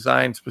can be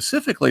designed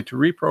specifically to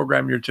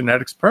reprogram your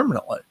genetics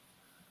permanently,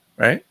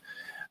 right?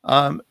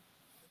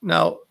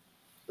 Now,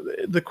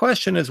 the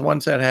question is,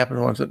 when's that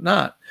happen, when's it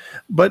not?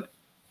 But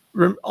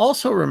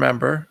also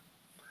remember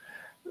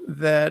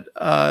that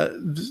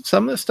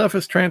some of this stuff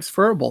is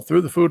transferable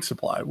through the food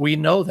supply. We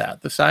know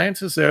that. The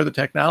science is there, the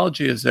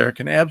technology is there, it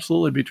can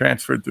absolutely be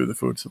transferred through the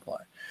food supply.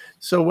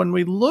 So when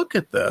we look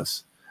at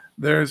this,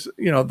 there's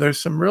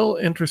some real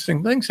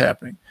interesting things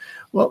happening.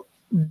 Well,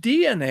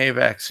 DNA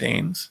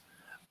vaccines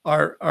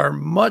are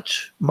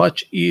much,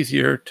 much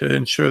easier to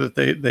ensure that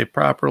they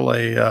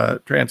properly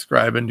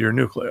transcribe into your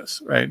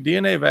nucleus, right?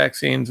 DNA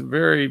vaccines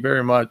very,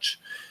 very much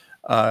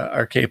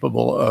are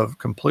capable of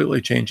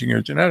completely changing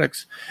your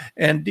genetics.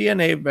 And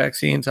DNA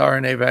vaccines,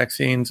 RNA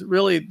vaccines,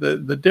 really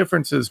the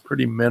difference is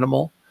pretty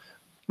minimal.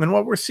 And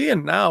what we're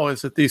seeing now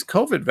is that these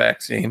COVID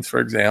vaccines, for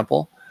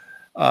example,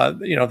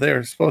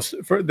 they're supposed to,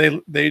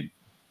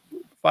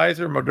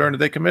 Pfizer, Moderna,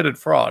 they committed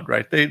fraud,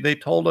 right? They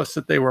told us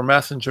that they were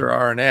messenger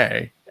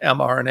RNA,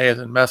 mRNA as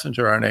in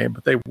messenger RNA,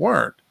 but they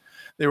weren't.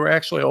 They were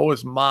actually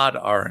always mod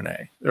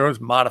RNA. There was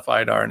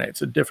modified RNA.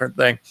 It's a different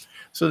thing.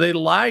 So they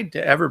lied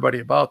to everybody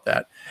about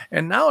that.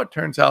 And now it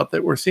turns out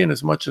that we're seeing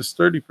as much as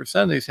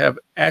 30% of these have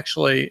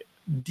actually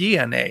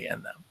DNA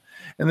in them.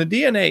 And the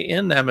DNA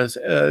in them is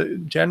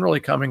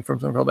generally coming from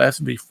something called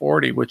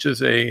SV40, which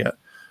is a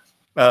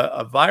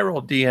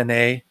viral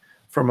DNA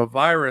from a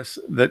virus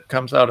that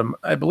comes out of,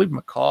 I believe,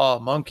 macaw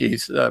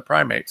monkeys,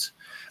 primates.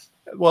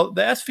 Well,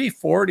 the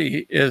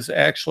SV40 is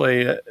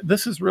actually,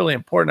 this is really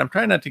important. I'm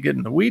trying not to get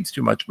in the weeds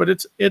too much, but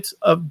it's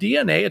of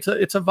DNA.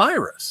 It's a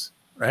virus,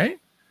 right?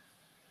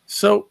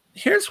 So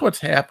here's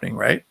what's happening,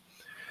 right?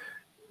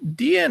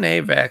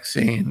 DNA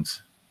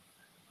vaccines,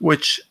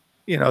 which,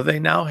 they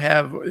now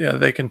have,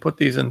 they can put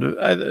these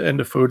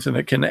into foods and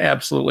it can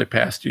absolutely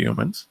pass to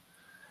humans.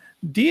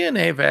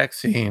 DNA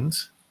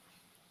vaccines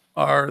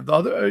are the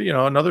other,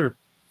 another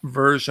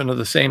version of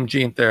the same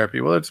gene therapy.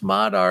 Well, it's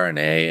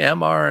mRNA,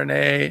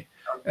 mRNA,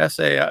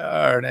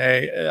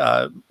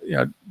 saRNA,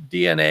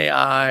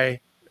 DNAi,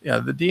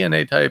 the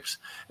DNA types.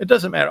 It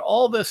doesn't matter.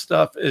 All this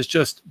stuff is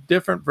just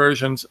different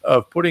versions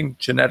of putting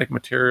genetic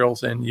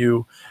materials in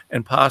you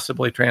and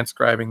possibly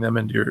transcribing them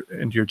into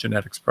your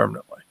genetics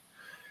permanently.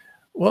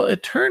 Well,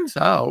 it turns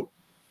out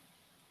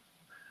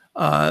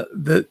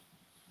that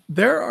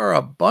there are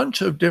a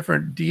bunch of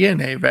different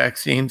DNA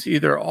vaccines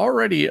either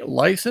already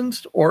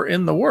licensed or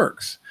in the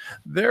works.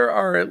 There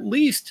are at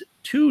least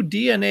 2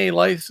 DNA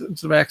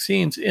licensed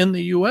vaccines in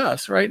the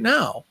US right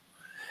now.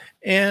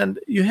 And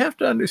you have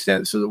to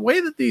understand, so the way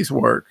that these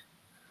work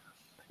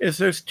is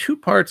there's 2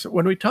 parts.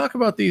 When we talk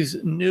about these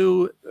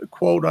new,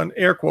 quote, on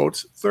air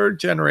quotes, 3rd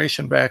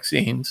generation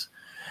vaccines,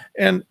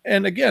 and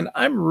again,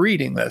 I'm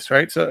reading this,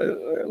 right?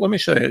 So let me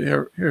show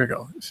you. Here we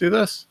go. See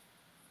this?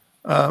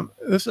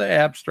 This is an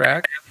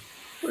abstract.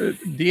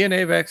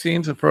 DNA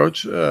vaccines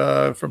approach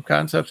from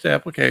concepts to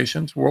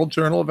applications, World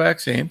Journal of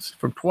Vaccines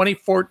from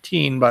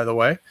 2014, by the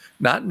way,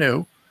 not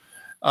new.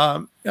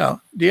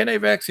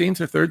 DNA vaccines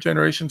are 3rd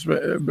generations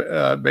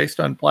based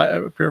on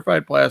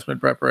purified plasmid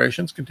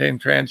preparations containing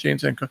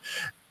transgenes.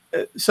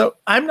 So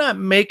I'm not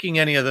making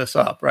any of this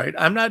up, right?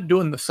 I'm not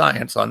doing the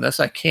science on this.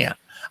 I can't.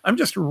 I'm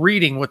just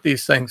reading what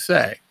these things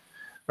say,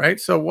 right?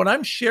 So what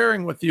I'm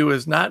sharing with you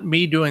is not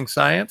me doing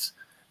science.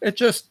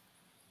 It's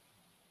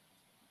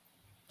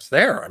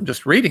there. I'm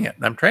just reading it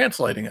and I'm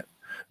translating it.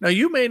 Now,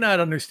 you may not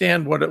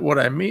understand what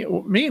I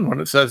mean when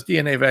it says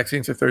DNA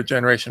vaccines are 3rd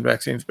generation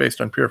vaccines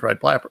based on purified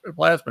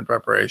plasmid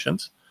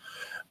preparations,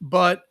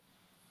 but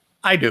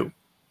I do.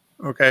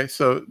 Okay,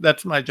 so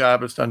that's my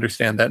job, is to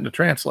understand that and to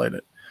translate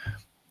it.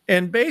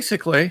 And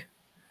basically,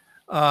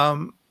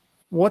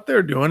 what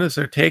they're doing is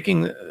they're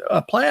taking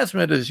a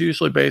plasmid is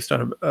usually based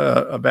on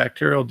a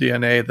bacterial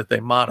DNA that they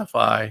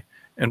modify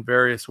in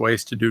various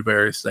ways to do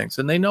various things.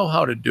 And they know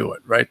how to do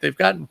it, right? They've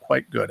gotten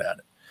quite good at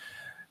it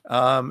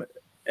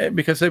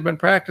because they've been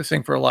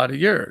practicing for a lot of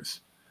years.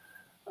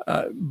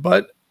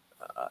 But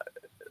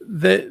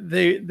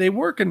they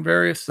work in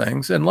various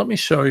things. And let me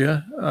show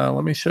you.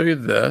 Let me show you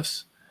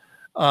this.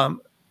 Here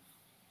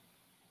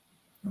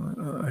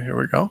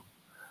we go.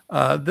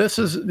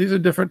 These are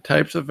different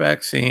types of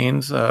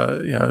vaccines,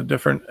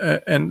 different,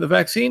 and the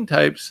vaccine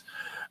types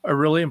are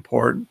really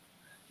important.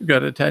 You've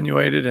got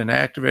attenuated and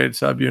activated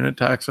subunit,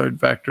 toxoid,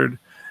 vectored,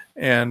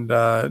 and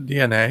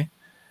DNA.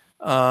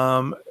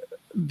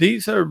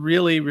 These are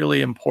really,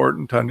 really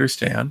important to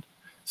understand.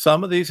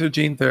 Some of these are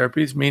gene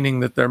therapies, meaning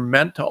that they're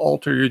meant to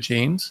alter your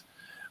genes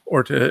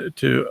or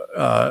to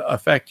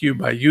affect you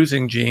by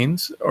using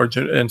genes or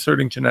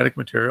inserting genetic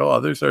material.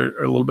 Others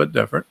are a little bit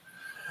different.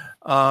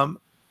 But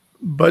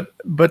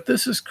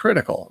this is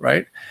critical,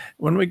 right?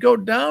 When we go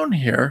down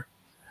here,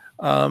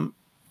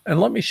 and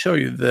let me show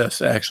you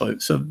this actually.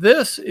 So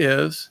this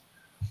is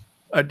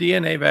a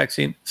DNA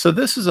vaccine. So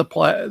this is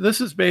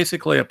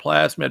basically a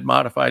plasmid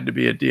modified to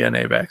be a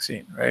DNA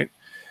vaccine, right?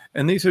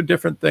 And these are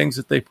different things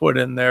that they put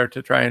in there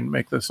to try and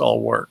make this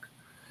all work.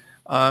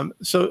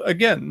 So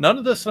again, none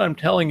of this that I'm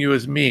telling you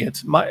is me.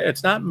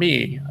 It's not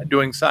me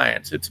doing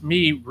science. It's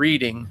me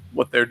reading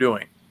what they're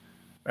doing,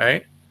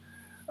 right?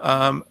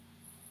 Understand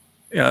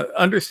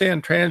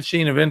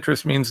transgene of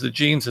interest means the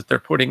genes that they're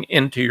putting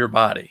into your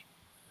body.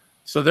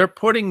 So they're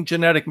putting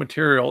genetic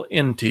material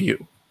into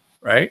you,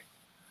 right?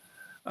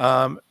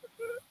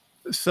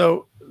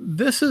 So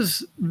this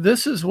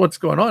is what's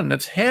going on. And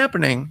it's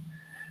happening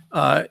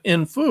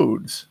in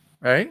foods,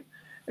 right?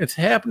 It's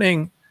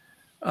happening.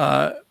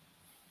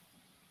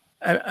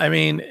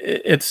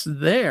 It's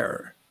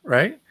there,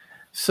 right?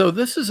 So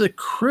this is a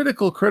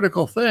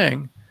critical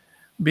thing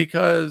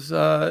because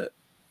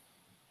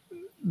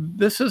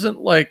this isn't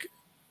like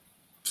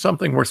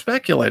something we're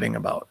speculating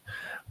about.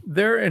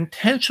 They're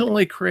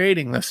intentionally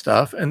creating this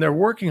stuff and they're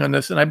working on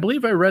this. And I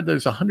believe I read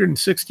there's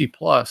 160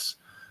 plus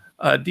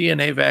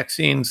DNA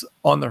vaccines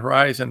on the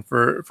horizon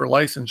for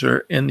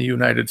licensure in the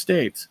United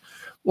States.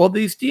 Well,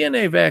 these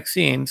DNA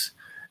vaccines,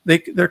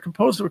 they're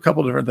composed of a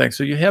couple different things.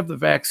 So you have the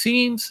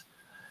vaccines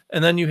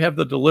and then you have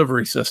the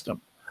delivery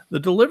system. The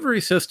delivery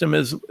system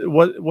is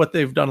what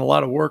they've done a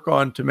lot of work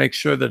on to make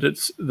sure that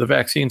the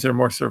vaccines are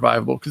more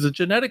survivable, because the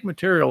genetic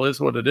material is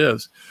what it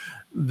is.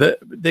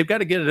 They've got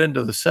to get it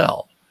into the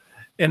cell.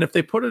 And if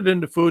they put it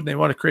into food and they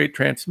want to create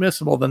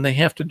transmissible, then they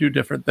have to do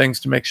different things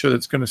to make sure that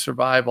it's going to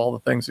survive all the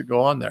things that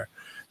go on there.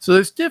 So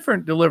there's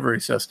different delivery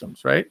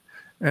systems, right?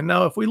 And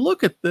now if we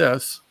look at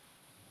this,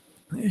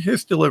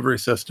 here's delivery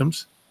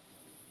systems.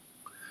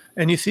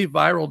 And you see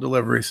viral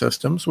delivery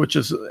systems, which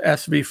is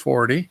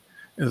SV40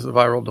 is a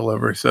viral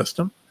delivery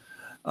system.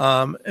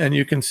 And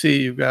you can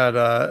see you've got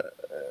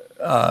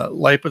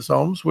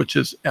liposomes, which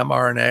is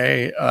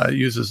mRNA,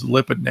 uses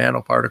lipid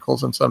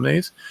nanoparticles in some of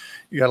these.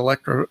 You got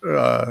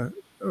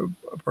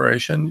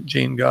operation,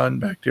 gene gun,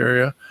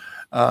 bacteria.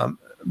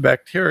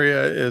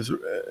 Bacteria is,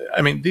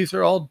 these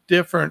are all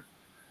different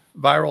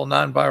viral,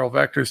 non-viral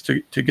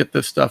vectors to get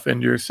this stuff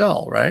into your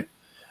cell, right?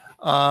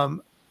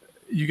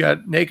 You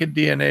got naked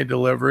DNA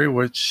delivery,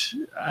 which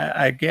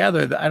I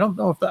gather that I don't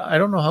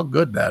know how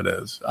good that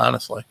is,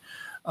 honestly.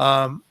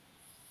 And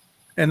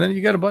then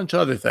you got a bunch of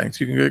other things.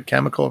 You can get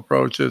chemical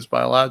approaches,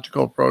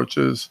 biological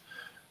approaches,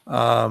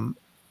 and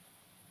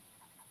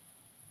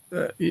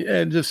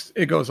just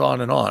it goes on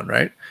and on,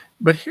 right?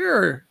 But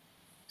here,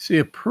 see,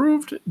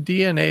 approved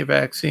DNA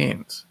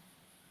vaccines.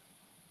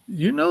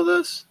 You know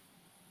this?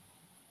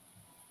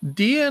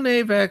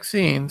 DNA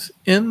vaccines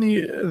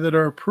that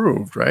are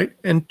approved, right?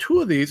 And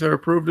 2 of these are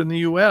approved in the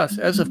U.S.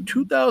 As of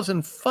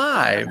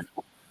 2005.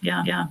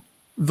 Yeah.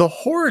 The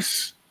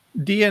horse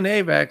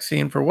DNA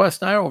vaccine for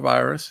West Nile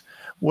virus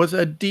was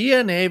a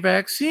DNA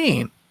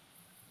vaccine.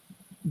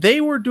 They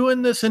were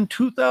doing this in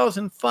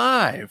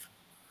 2005,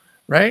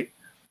 right?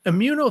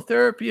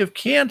 Immunotherapy of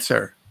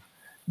cancer.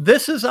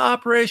 This is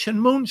Operation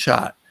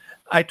Moonshot.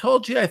 I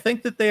told you I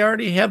think that they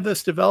already have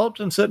this developed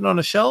and sitting on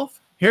a shelf.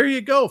 Here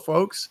you go,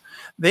 folks.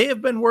 They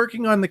have been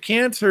working on the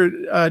cancer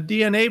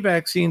DNA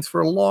vaccines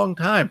for a long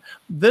time.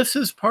 This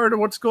is part of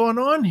what's going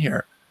on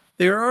here.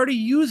 They're already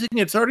using it.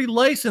 It's already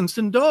licensed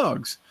in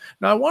dogs.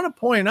 Now, I want to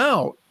point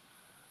out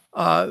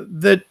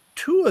that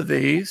 2 of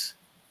these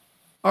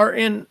are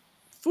in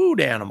food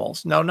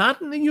animals. Now,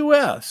 not in the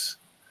U.S.,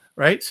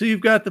 right? So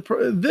you've got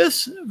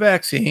this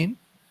vaccine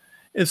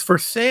is for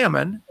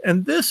salmon,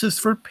 and this is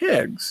for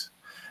pigs.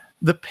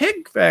 The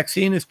pig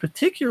vaccine is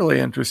particularly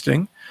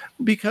interesting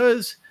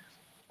because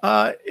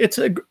it's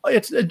a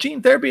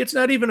gene therapy. It's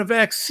not even a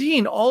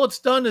vaccine. All it's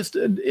done is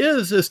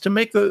to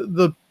make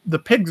the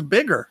pigs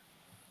bigger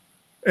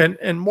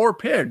and more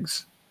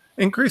pigs,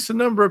 increase the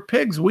number of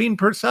pigs weaned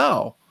per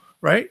sow,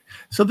 right?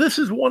 So this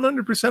is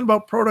 100%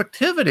 about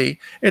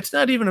productivity. It's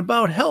not even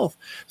about health.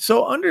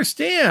 So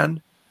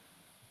understand,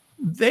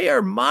 they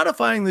are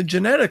modifying the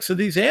genetics of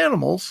these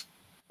animals,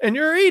 and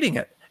you're eating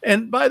it.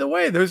 And by the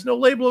way, there's no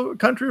label of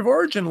country of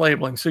origin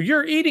labeling. So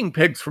you're eating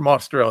pigs from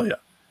Australia.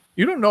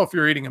 You don't know if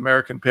you're eating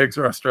American pigs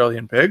or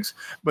Australian pigs,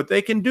 but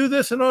they can do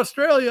this in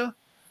Australia.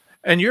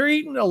 And you're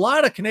eating a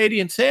lot of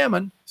Canadian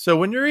salmon. So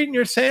when you're eating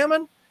your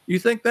salmon, you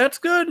think that's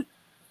good?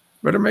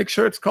 Better make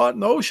sure it's caught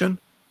in the ocean.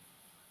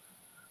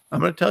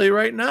 I'm going to tell you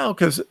right now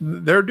because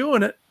they're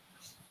doing it.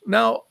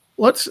 Now,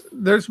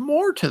 there's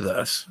more to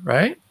this,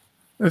 right?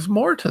 There's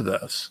more to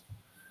this.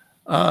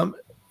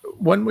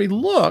 When we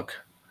look,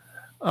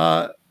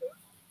 by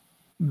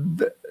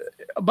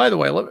the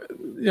way,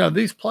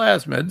 these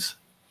plasmids,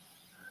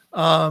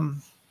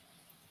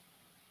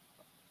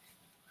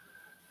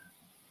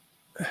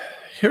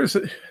 here's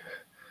a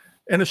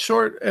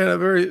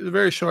very,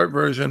 very short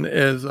version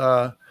is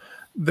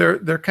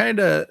they're kind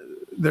of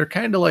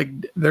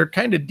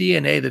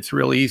DNA that's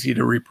real easy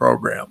to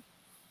reprogram,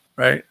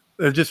 right?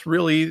 They're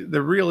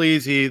real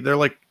easy. They're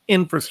like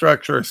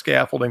infrastructure or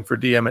scaffolding for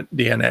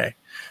DNA.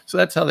 So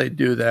that's how they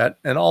do that.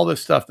 And all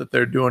this stuff that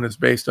they're doing is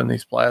based on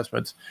these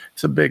plasmids.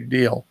 It's a big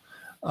deal.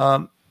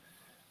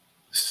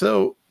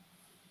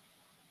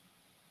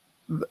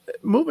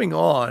 Moving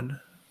on,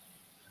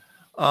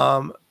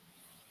 one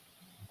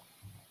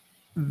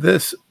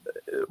of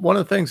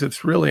the things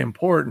that's really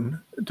important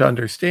to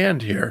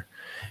understand here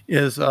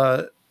is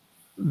that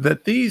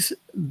these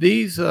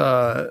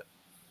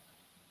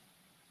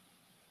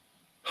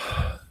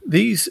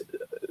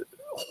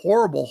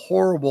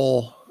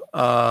horrible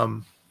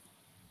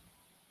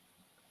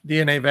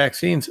DNA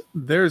vaccines,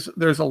 there's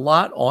a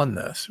lot on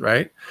this,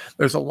 right?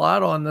 There's a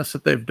lot on this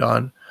that they've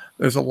done.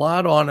 There's a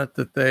lot on it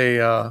that they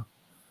are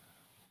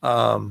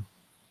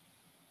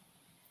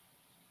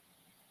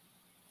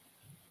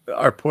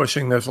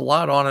pushing. There's a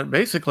lot on it.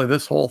 Basically,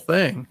 this whole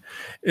thing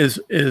is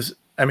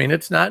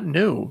it's not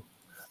new.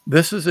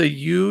 This is a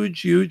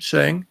huge, huge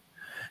thing,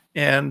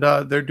 and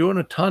they're doing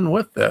a ton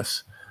with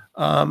this.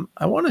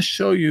 I want to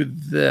show you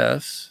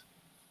this.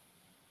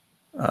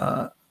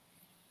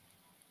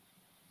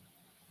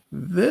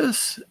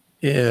 This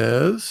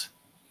is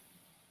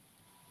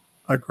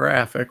a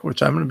graphic,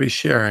 which I'm going to be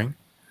sharing.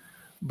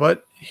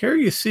 But here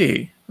you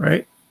see,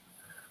 right?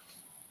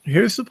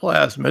 Here's the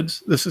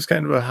plasmids. This is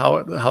kind of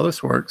how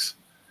this works.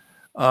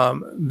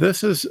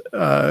 This is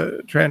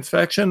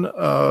transfection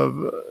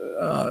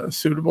of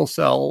suitable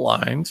cell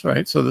lines,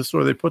 right? So this is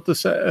where they put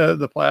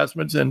the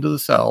plasmids into the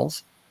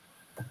cells.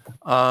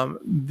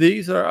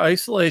 These are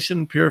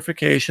isolation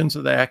purifications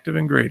of the active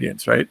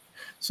ingredients, right?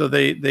 So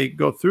they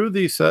go through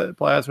these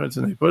plasmids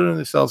and they put it in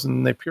the cells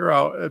and they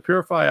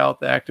purify out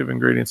the active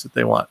ingredients that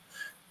they want.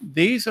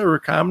 These are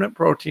recombinant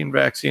protein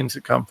vaccines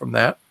that come from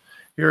that.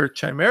 Here are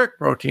chimeric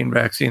protein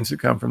vaccines that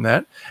come from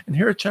that. And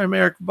here are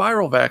chimeric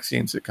viral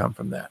vaccines that come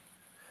from that.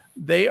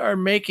 They are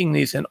making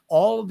these, and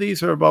all of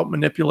these are about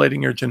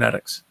manipulating your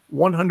genetics,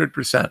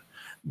 100%.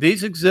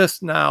 These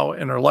exist now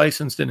and are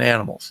licensed in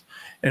animals.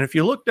 And if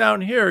you look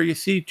down here, you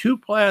see 2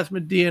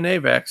 plasmid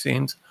DNA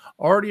vaccines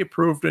already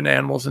approved in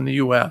animals in the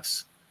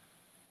U.S.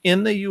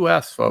 In the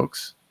U.S.,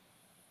 folks.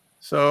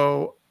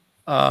 So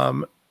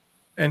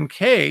in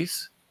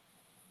case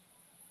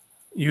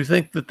you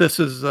think that this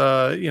is,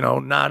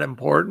 not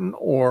important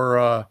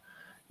or,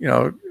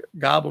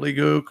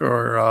 gobbledygook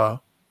or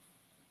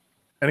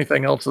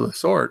anything else of the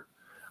sort.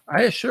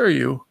 I assure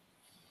you,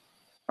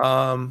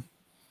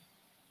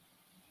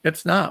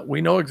 it's not.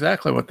 We know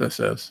exactly what this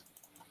is.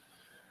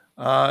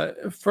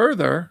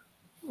 Further,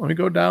 let me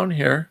go down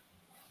here.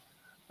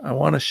 I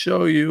want to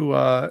show you.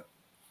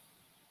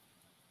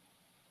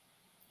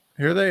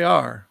 Here they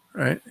are.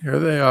 Right here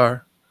they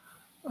are.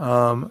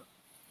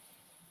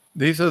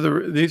 These are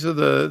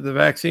the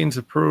vaccines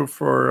approved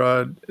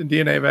for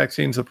DNA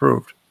vaccines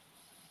approved.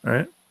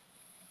 Right.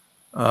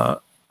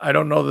 I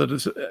don't know that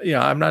it's.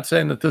 I'm not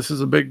saying that this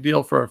is a big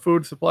deal for our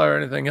food supply or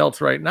anything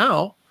else right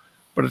now,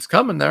 but it's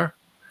coming there.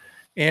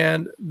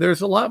 And there's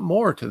a lot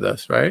more to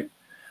this, right?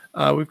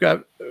 We've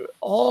got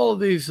all of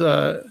these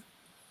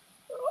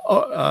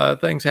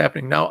things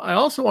happening. Now, I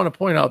also want to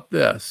point out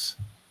this.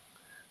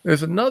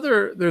 There's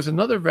another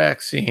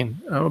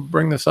vaccine. I'll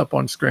bring this up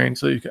on screen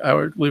I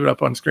would leave it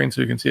up on screen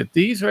so you can see it.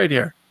 These right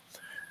here,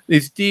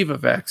 these DIVA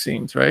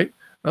vaccines, right?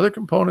 Another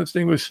component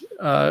distinguish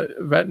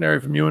veterinary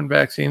from human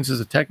vaccines is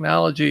a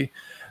technology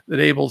that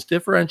enables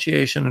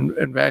differentiation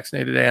in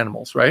vaccinated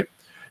animals, right?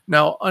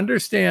 Now,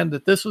 understand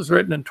that this was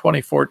written in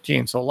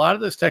 2014, so a lot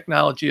of this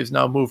technology has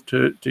now moved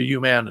to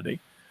humanity.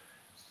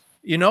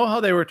 You know how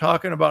they were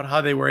talking about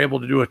how they were able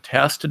to do a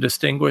test to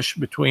distinguish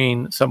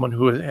between someone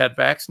who had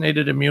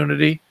vaccinated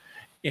immunity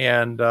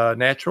and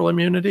natural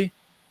immunity?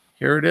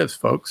 Here it is,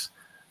 folks.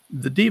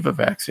 The DIVA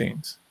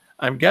vaccines.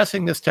 I'm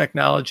guessing this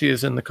technology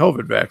is in the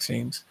COVID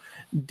vaccines.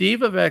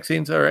 DIVA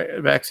vaccines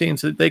are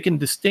vaccines that they can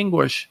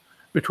distinguish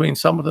between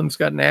some of them's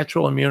got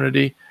natural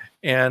immunity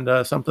and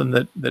something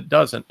that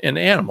doesn't in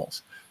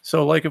animals.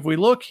 So like if we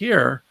look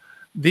here,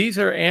 these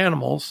are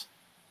animals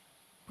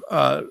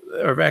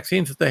or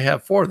vaccines that they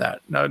have for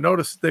that. Now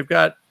notice they've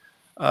got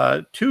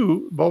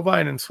two,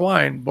 bovine and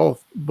swine,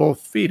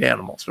 both feed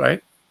animals,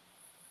 right?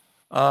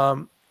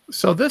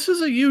 So this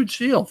is a huge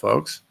deal,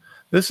 folks.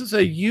 This is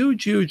a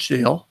huge, huge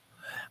deal.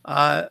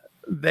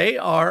 They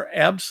are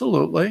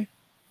absolutely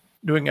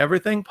doing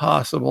everything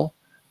possible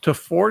to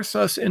force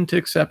us into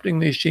accepting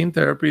these gene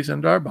therapies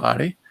into our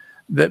body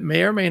that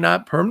may or may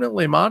not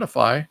permanently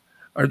modify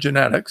our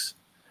genetics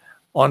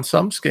on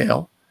some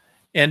scale.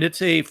 And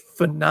it's a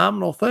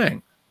phenomenal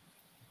thing.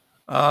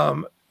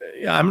 I'm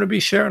going to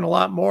be sharing a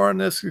lot more on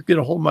this. Get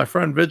a hold of my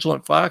friend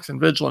Vigilant Fox and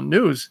Vigilant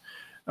News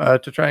to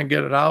try and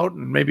get it out,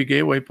 and maybe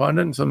Gateway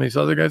Pundit and some of these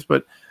other guys.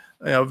 But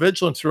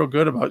Vigilant's real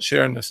good about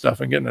sharing this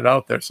stuff and getting it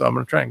out there. So I'm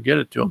going to try and get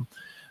it to them.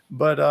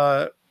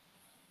 But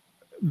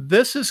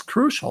this is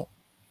crucial.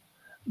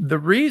 The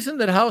reason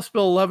that House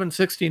Bill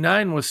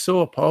 1169 was so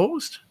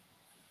opposed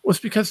was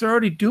because they're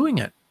already doing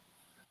it.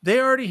 They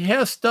already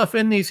have stuff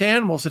in these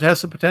animals that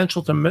has the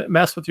potential to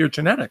mess with your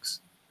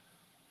genetics.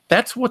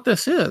 That's what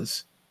this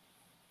is.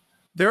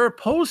 They're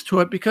opposed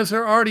to it because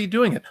they're already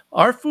doing it.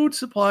 Our food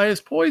supply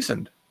is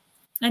poisoned.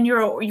 And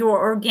your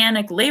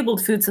organic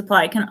labeled food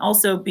supply can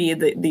also be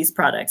these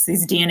products,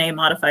 these DNA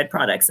modified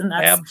products. And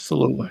that's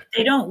absolutely.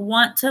 They don't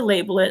want to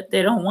label it.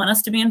 They don't want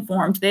us to be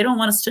informed. They don't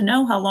want us to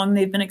know how long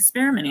they've been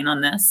experimenting on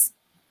this.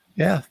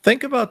 Yeah.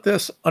 Think about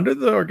this. Under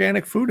the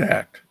Organic Food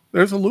Act,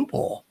 there's a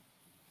loophole.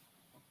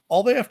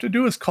 All they have to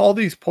do is call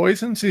these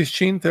poisons, these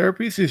gene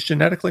therapies, these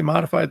genetically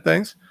modified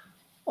things.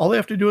 All they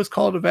have to do is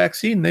call it a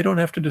vaccine. They don't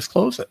have to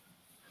disclose it.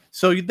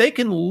 So they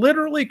can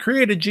literally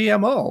create a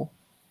GMO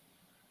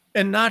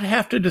and not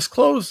have to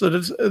disclose that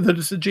it's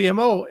a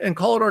GMO and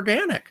call it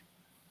organic.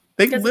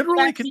 They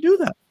literally can do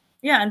that.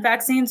 Yeah, and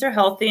vaccines are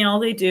healthy, and all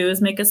they do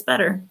is make us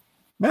better.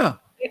 Yeah.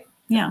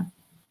 Yeah.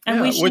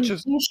 And we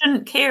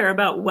shouldn't care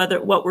about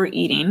what we're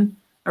eating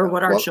or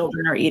what our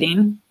children are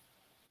eating.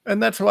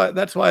 And that's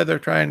why they're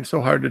trying so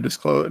hard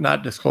to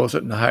not disclose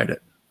it and hide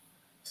it.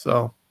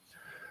 So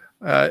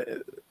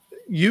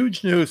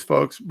huge news,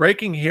 folks.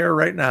 Breaking here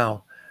right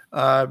now.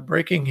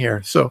 Breaking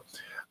here. So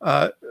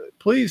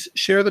please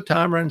share the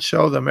Tom Renz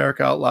Show, the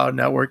America Out Loud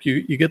Network.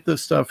 You get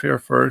this stuff here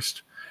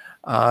first.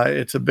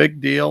 It's a big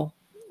deal.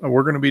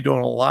 We're going to be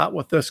doing a lot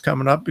with this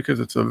coming up because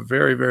it's a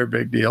very, very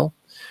big deal.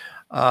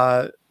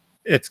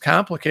 It's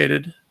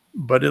complicated,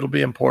 but it'll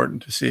be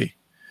important to see.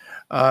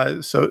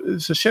 So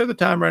share the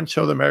Tom Renz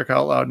Show, the America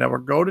Out Loud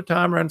Network. Go to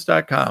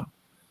tomrenz.com.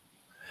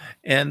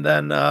 And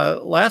then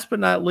last but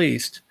not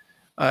least,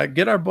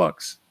 get our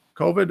books.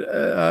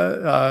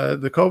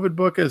 The COVID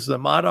book is the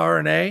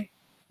mRNA,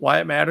 Why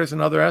It Matters,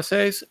 and Other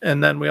Essays.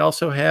 And then we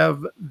also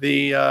have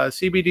the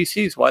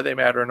CBDCs, Why They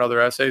Matter, and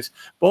Other Essays,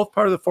 both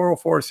part of the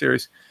 404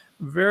 series.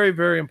 Very,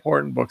 very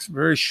important books.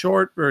 Very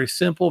short, very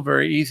simple,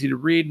 very easy to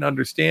read and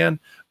understand.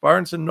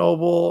 Barnes &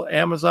 Noble,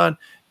 Amazon.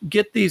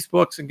 Get these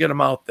books and get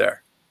them out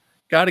there.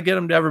 Got to get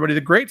them to everybody.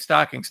 They're great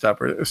stocking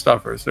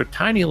stuffers. They're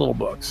tiny little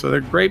books, so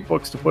they're great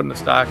books to put in the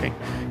stocking.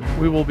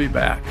 We will be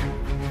back.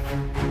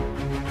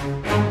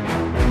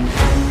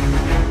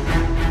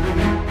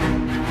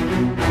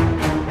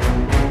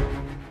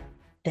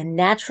 The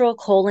Natural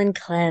Colon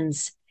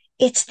Cleanse.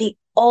 It's the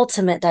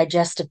ultimate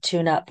digestive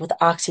tune-up with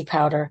Oxy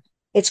Powder.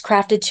 It's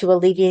crafted to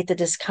alleviate the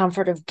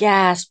discomfort of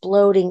gas,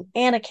 bloating,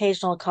 and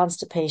occasional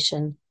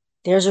constipation.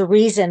 There's a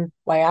reason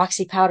why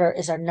Oxy Powder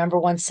is our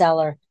 #1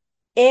 seller.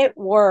 It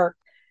worked.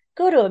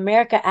 Go to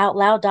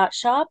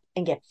AmericaOutloud.shop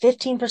and get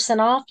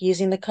 15% off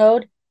using the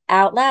code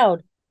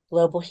OUTLOUD.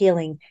 Global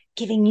Healing,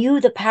 giving you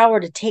the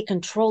power to take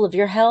control of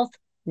your health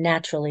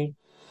naturally.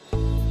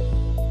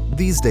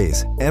 These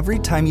days, every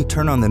time you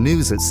turn on the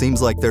news, it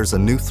seems like there's a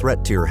new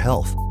threat to your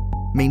health.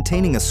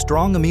 Maintaining a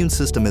strong immune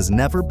system has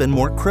never been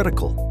more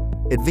critical.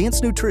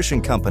 Advanced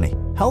nutrition company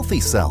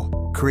Healthy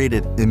Cell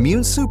created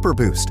Immune Super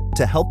Boost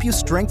to help you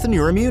strengthen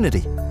your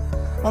immunity.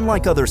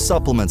 Unlike other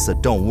supplements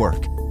that don't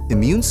work,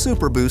 Immune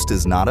Super Boost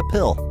is not a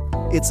pill.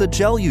 It's a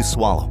gel you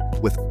swallow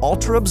with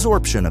ultra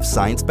absorption of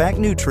science-backed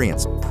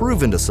nutrients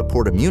proven to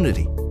support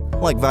immunity,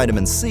 like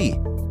vitamin C,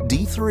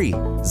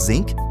 D3,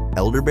 zinc,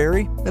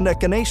 elderberry, and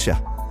echinacea.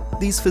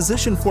 These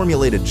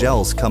physician-formulated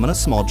gels come in a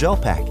small gel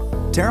pack.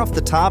 Tear off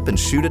the top and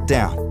shoot it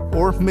down,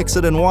 or mix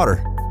it in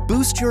water.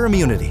 Boost your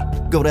immunity.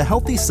 Go to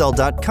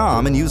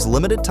healthycell.com and use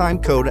limited time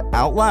code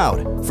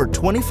OUTLOUD for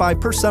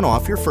 25%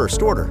 off your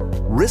first order.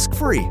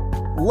 Risk-free.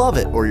 Love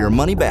it or your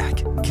money back.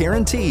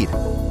 Guaranteed.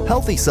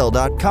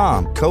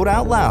 Healthycell.com, code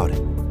OUTLOUD.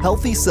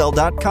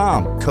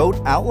 Healthycell.com, code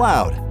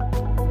OUTLOUD.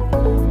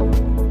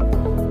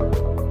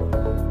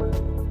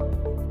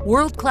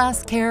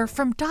 World-class care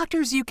from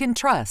doctors you can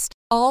trust,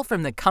 all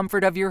from the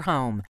comfort of your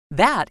home.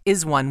 That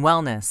is One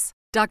Wellness.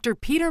 Dr.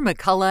 Peter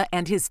McCullough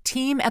and his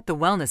team at The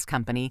Wellness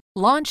Company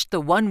launched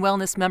the One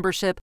Wellness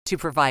membership to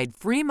provide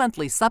free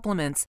monthly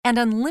supplements and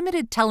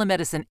unlimited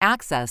telemedicine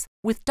access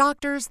with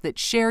doctors that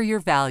share your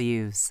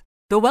values.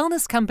 The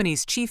Wellness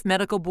Company's Chief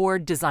Medical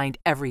Board designed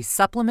every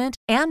supplement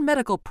and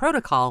medical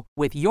protocol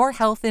with your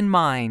health in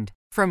mind.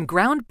 From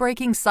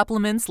groundbreaking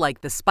supplements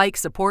like the Spike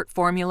Support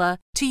Formula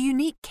to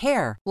unique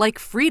care like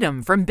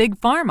Freedom from Big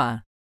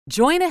Pharma.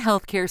 Join a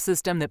healthcare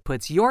system that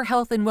puts your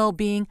health and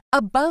well-being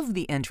above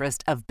the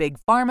interest of Big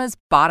Pharma's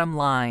bottom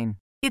line.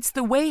 It's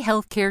the way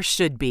healthcare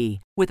should be,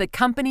 with a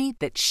company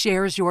that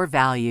shares your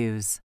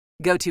values.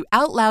 Go to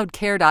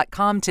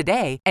OutLoudCare.com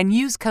today and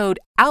use code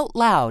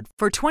OUTLOUD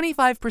for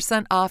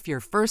 25% off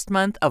your first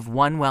month of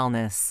One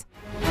Wellness.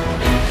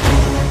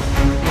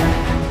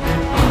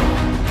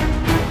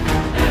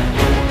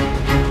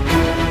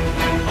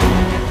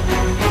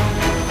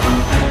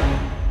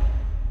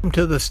 Welcome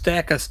to the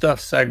Stack of Stuff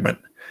segment.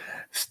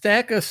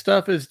 Stack of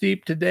Stuff is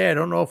deep today. I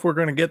don't know if we're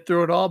going to get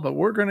through it all, but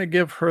we're going to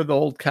give her the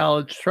old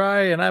college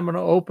try, and I'm going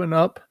to open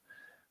up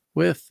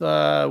with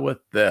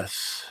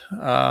this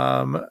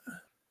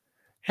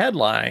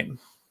headline,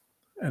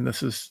 and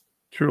this is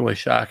truly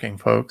shocking,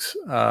 folks.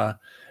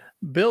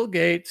 Bill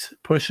Gates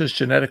pushes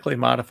genetically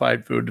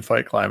modified food to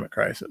fight climate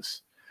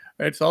crisis.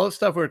 Right, so all the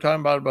stuff we were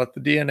talking about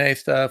the DNA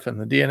stuff and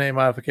the DNA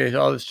modification,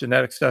 all this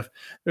genetic stuff,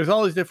 there's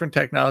all these different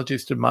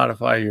technologies to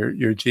modify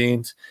your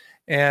genes.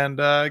 And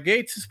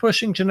Gates is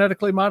pushing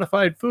genetically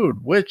modified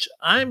food, which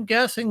I'm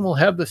guessing will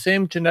have the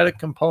same genetic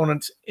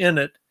components in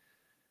it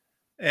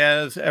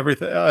as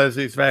everything, as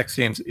these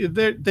vaccines.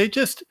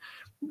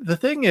 The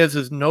thing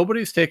is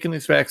nobody's taking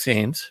these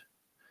vaccines,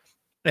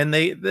 and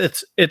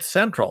it's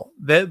central.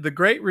 The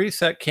Great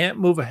Reset can't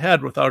move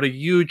ahead without a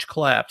huge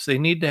collapse. They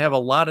need to have a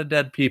lot of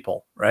dead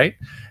people, right?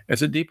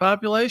 Is it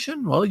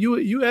depopulation? Well,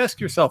 you ask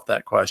yourself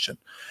that question.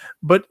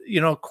 But,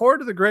 core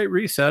to the Great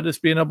Reset is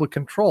being able to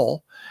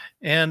control.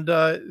 And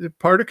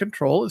part of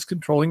control is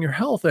controlling your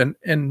health. And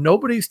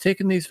nobody's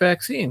taking these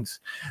vaccines.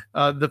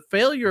 The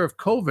failure of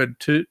COVID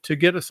to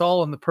get us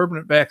all in the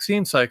permanent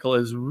vaccine cycle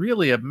is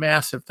really a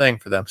massive thing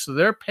for them. So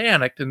they're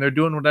panicked and they're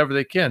doing whatever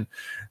they can.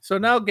 So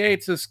now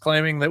Gates is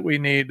claiming that we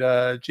need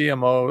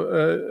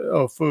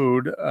GMO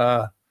food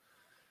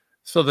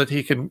so that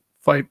he can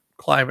fight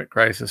climate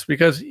crisis,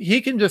 because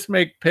he can just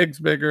make pigs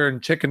bigger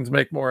and chickens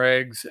make more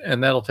eggs,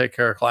 and that'll take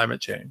care of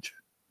climate change,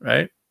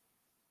 right?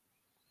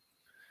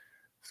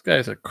 This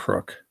guy's a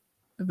crook.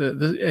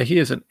 He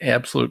is an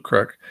absolute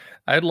crook.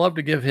 I'd love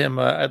to give him.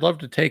 I'd love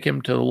to take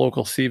him to the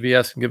local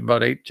CVS and give him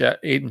about eight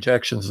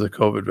injections of the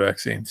COVID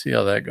vaccine. See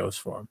how that goes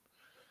for him.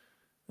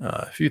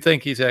 If you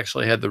think he's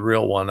actually had the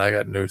real one, I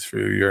got news for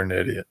you. You're an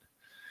idiot.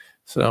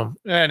 So,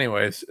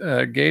 anyways,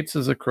 Gates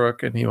is a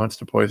crook, and he wants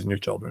to poison your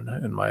children,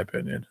 in my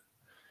opinion.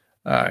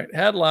 All right,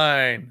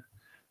 headline.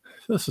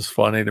 This is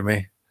funny to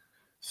me.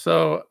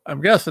 So I'm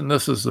guessing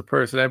this is the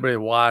person, everybody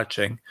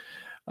watching.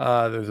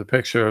 There's a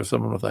picture of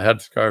someone with a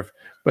headscarf.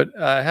 But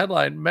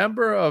headline,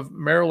 member of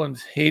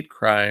Maryland's hate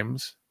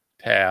crimes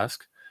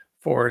task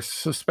force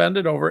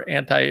suspended over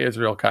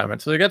anti-Israel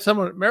comments. So they got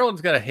someone,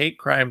 Maryland's got a hate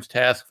crimes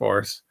task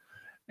force.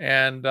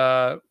 And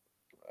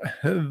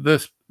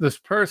this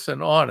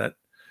person on it,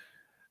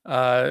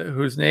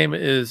 whose name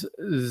is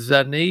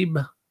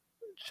Zainab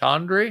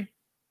Chandri,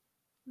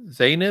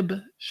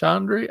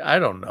 I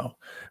don't know.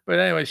 But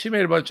anyway, she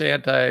made a bunch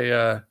of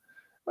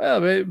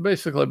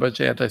basically a bunch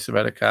of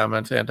anti-Semitic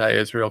comments,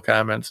 anti-Israel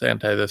comments,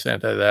 anti-this,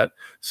 anti-that,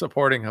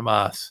 supporting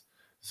Hamas.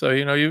 So,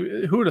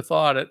 who would have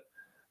thought it,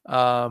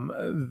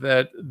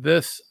 that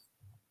this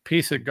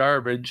piece of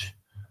garbage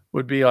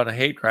would be on a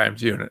hate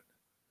crimes unit,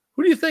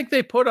 Who do you think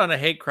they put on a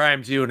hate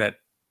crimes unit?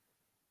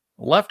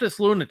 Leftist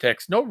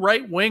lunatics. No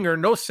right winger,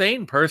 no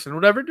sane person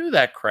would ever do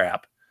that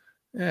crap.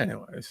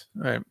 Anyways,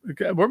 all right.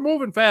 Okay, we're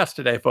moving fast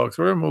today, folks.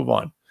 We're going to move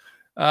on.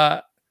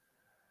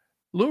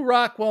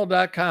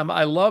 LouRockwell.com.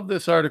 I love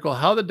this article,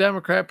 How the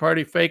Democrat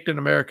Party Faked an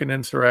American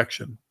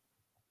Insurrection.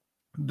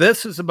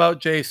 This is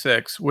about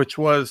J6, which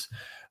was,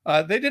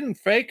 they didn't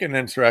fake an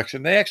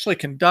insurrection. They actually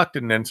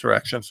conducted an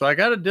insurrection. So I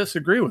got to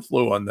disagree with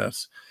Lou on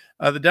this.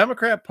 The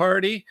Democrat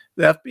Party,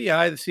 the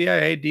FBI, the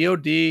CIA,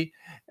 DOD,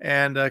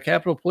 and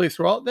Capitol Police,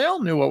 they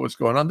all knew what was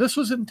going on. This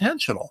was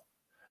intentional.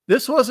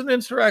 This was an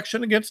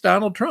insurrection against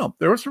Donald Trump.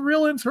 There was a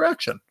real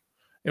insurrection.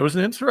 It was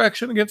an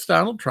insurrection against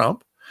Donald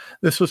Trump.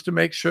 This was to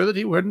make sure that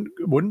he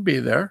wouldn't be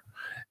there.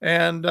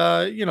 And,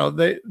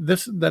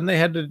 then they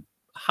had to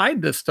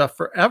hide this stuff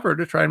forever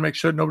to try and make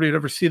sure nobody would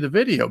ever see the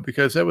video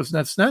because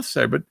that's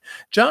necessary. But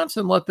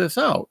Johnson let this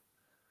out.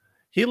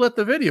 He let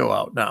the video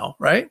out now,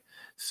 right?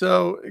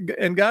 So,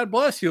 and God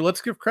bless you.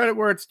 Let's give credit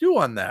where it's due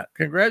on that.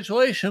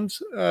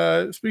 Congratulations,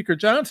 Speaker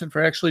Johnson,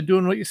 for actually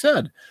doing what you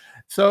said.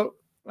 So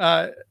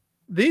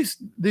these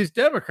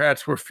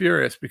Democrats were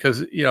furious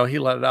because, he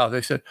let it out.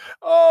 They said,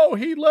 oh,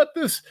 he let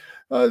this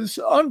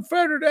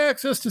unfettered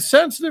access to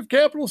sensitive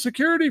Capitol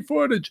security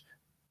footage.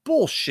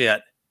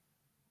 Bullshit.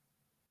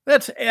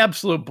 That's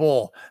absolute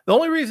bull. The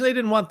only reason they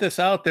didn't want this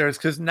out there is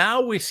because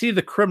now we see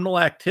the criminal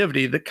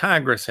activity that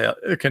Congress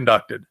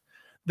conducted.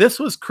 This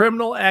was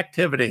criminal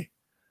activity.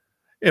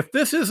 If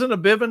this isn't a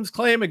Bivens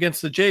claim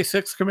against the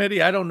J6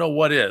 committee, I don't know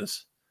what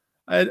is.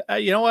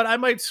 You know what? I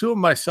might sue him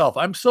myself.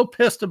 I'm so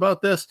pissed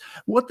about this.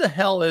 What the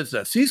hell is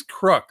this? These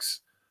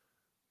crooks.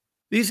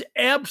 These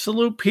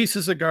absolute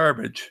pieces of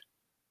garbage.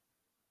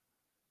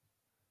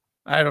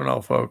 I don't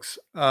know, folks.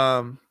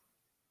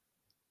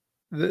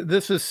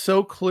 This is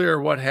so clear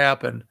what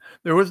happened.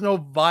 There was no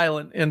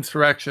violent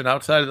insurrection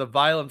outside of the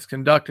violence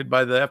conducted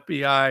by the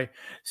FBI,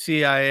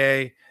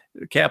 CIA,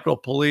 Capitol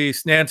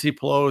Police, Nancy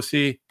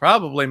Pelosi,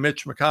 probably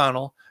Mitch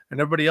McConnell, and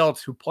everybody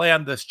else who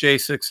planned this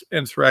J6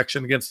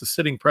 insurrection against the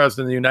sitting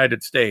president of the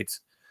United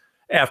States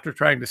after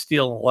trying to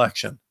steal an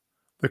election.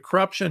 The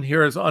corruption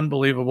here is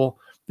unbelievable.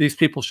 These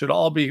people should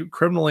all be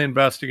criminally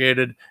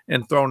investigated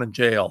and thrown in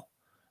jail.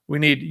 We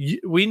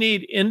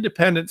need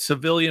independent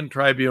civilian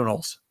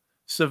tribunals.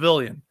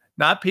 Civilian,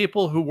 not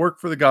people who work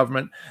for the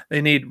government.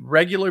 They need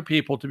regular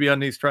people to be on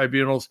these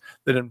tribunals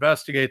that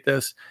investigate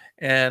this.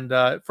 And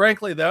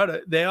frankly, they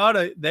ought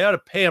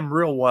to pay them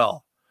real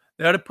well.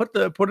 They ought to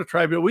put a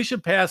tribunal. We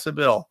should pass a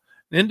bill,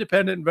 an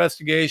independent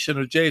investigation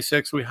of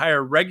J6. We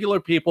hire regular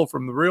people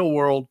from the real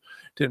world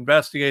to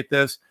investigate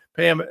this.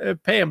 Pay them a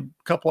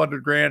couple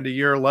 $100,000 a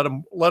year. Let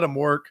them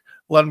work.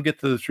 Let them get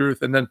to the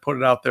truth, and then put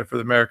it out there for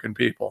the American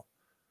people.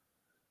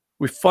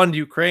 We fund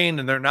Ukraine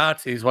and they're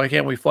Nazis. Why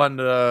can't we fund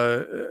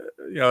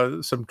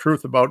some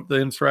truth about the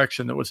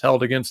insurrection that was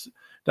held against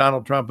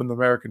Donald Trump and the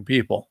American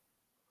people?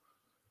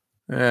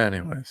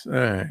 Anyways, all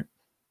right.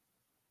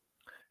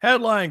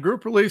 Headline: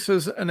 Group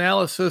releases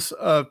analysis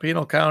of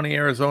Pinal County,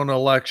 Arizona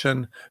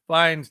election,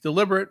 finds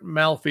deliberate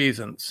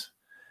malfeasance.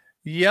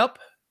 Yep,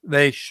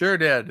 they sure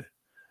did.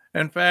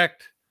 In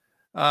fact,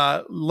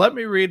 let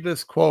me read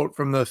this quote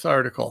from this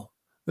article.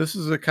 This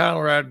is a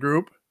Conrad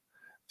group.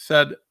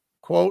 Said,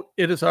 quote,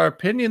 "It is our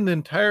opinion the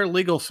entire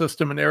legal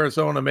system in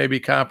Arizona may be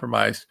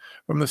compromised.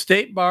 From the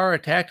state bar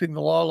attacking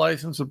the law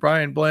license of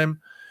Brian Blim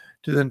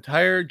to the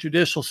entire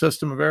judicial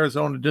system of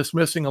Arizona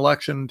dismissing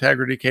election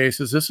integrity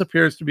cases, this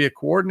appears to be a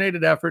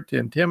coordinated effort to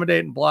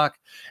intimidate and block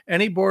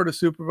any board of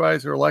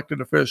supervisor elected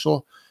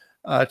official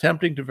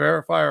attempting to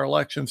verify our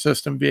election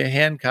system via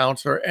hand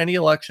counts or any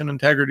election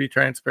integrity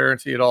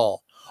transparency at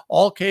all.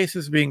 All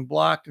cases being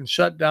blocked and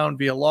shut down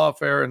via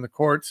lawfare in the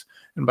courts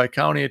and by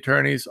county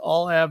attorneys.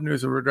 All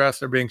avenues of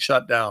redress are being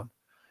shut down."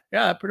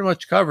 Yeah, that pretty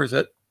much covers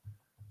it.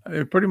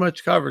 It pretty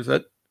much covers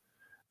it.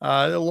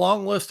 A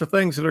long list of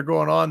things that are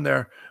going on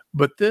there.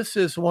 But this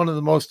is one of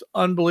the most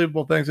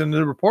unbelievable things. And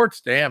the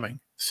report's damning.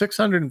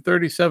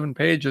 637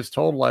 pages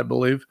total, I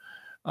believe.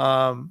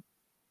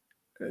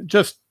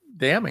 Just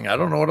damning. I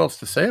don't know what else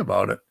to say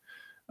about it.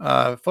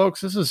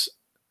 Folks,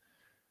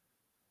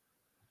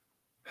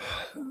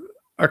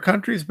 our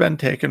country's been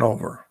taken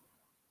over.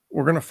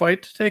 We're going to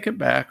fight to take it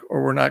back,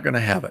 or we're not going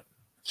to have it.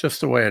 It's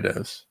just the way it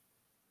is.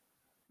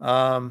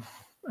 And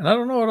I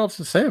don't know what else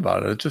to say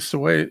about it. It's just the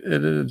way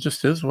it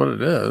just is what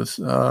it is.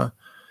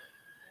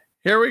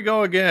 Here we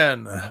go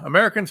again.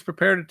 Americans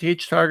prepare to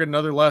teach Target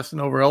another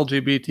lesson over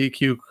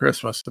LGBTQ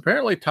Christmas.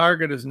 Apparently,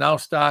 Target is now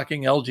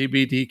stocking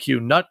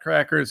LGBTQ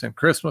nutcrackers and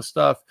Christmas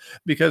stuff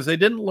because they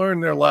didn't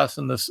learn their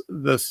lesson with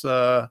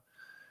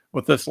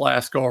this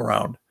last go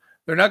around.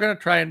 They're not going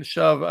to try and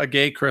shove a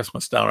gay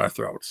Christmas down our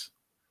throats,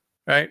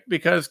 right?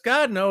 Because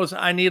God knows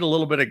I need a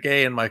little bit of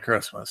gay in my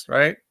Christmas,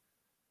 right?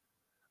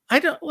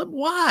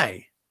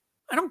 Why?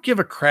 I don't give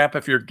a crap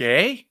if you're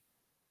gay.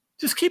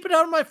 Just keep it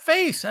out of my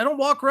face. I don't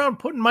walk around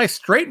putting my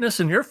straightness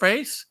in your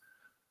face.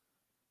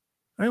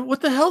 I mean,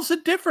 what the hell's the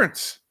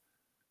difference?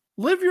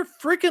 Live your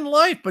freaking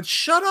life, but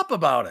shut up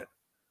about it.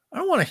 I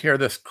don't want to hear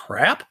this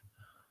crap.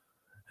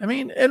 I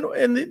mean,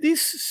 and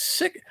these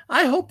sick,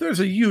 I hope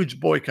there's a huge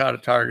boycott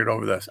of Target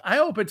over this. I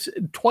hope it's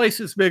twice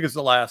as big as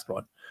the last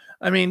one.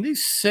 I mean,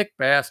 these sick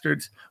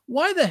bastards,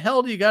 why the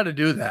hell do you got to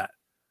do that?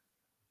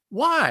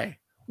 Why?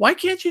 Why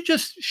can't you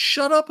just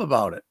shut up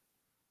about it?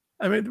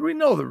 I mean, we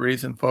know the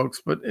reason,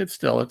 folks, but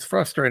it's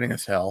frustrating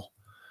as hell.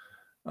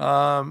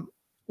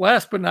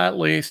 Last but not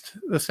least,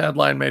 this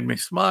headline made me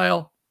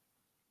smile.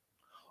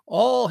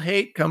 All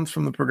hate comes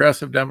from the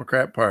Progressive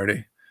Democrat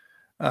Party.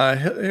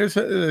 Here's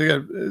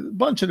a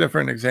bunch of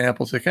different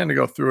examples. They kind of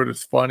go through it.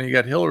 It's funny. You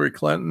got Hillary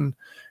Clinton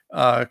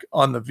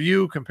on The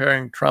View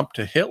comparing Trump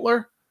to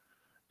Hitler,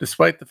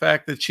 despite the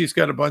fact that she's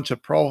got a bunch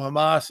of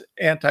pro-Hamas,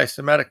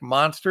 anti-Semitic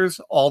monsters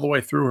all the way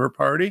through her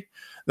party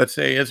that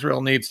say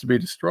Israel needs to be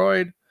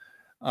destroyed.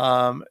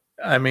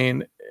 I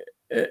mean,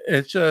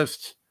 it's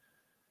just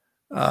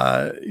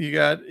you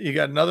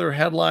got another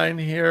headline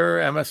here.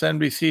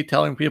 MSNBC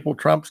telling people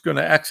Trump's going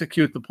to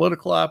execute the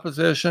political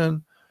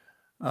opposition.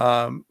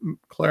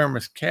 Claire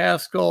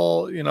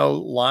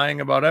McCaskill,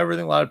 lying about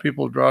everything. A lot of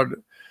people draw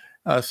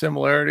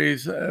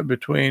similarities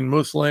between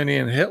Mussolini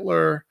and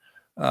Hitler,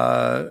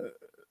 and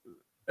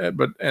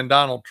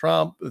Donald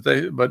Trump.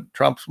 But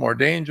Trump's more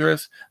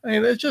dangerous. I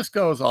mean, it just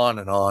goes on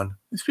and on.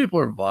 These people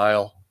are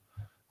vile,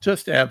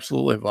 just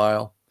absolutely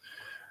vile.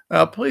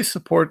 Please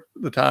support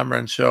the Tom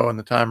Renz Show and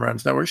the Tom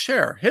Renz Network.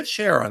 Hit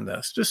share on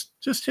this.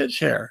 Just hit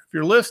share. If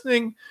you're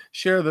listening,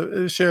 share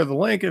the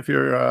link. If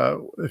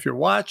you're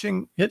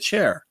watching, hit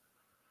share.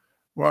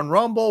 We're on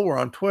Rumble. We're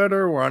on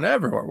Twitter. We're on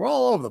everywhere. We're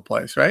all over the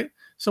place, right?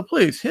 So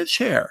please hit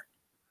share.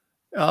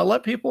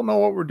 Let people know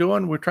what we're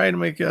doing. We're trying to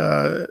make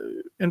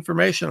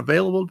information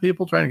available to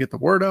people, trying to get the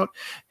word out.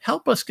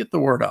 Help us get the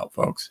word out,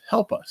 folks.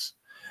 Help us.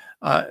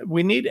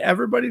 We need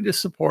everybody to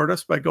support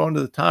us by going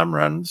to the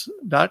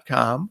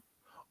TomRenz.com.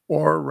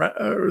 or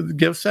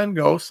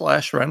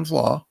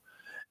GiveSendGo/RenzLaw,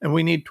 and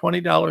we need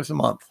 $20 a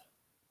month.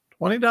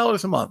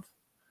 $20 a month.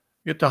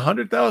 Get to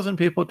 100,000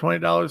 people,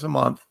 $20 a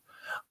month.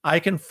 I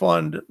can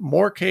fund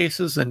more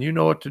cases than you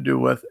know what to do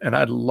with, and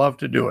I'd love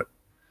to do it.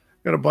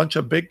 Got a bunch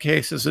of big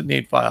cases that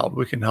need filed.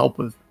 We can help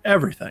with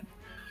everything.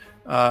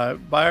 Buy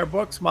our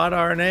books,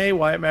 mRNA,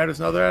 Why It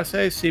Matters in Other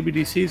Essays,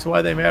 CBDCs,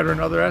 Why They Matter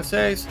in Other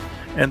Essays,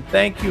 and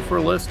thank you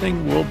for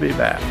listening. We'll be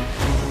back.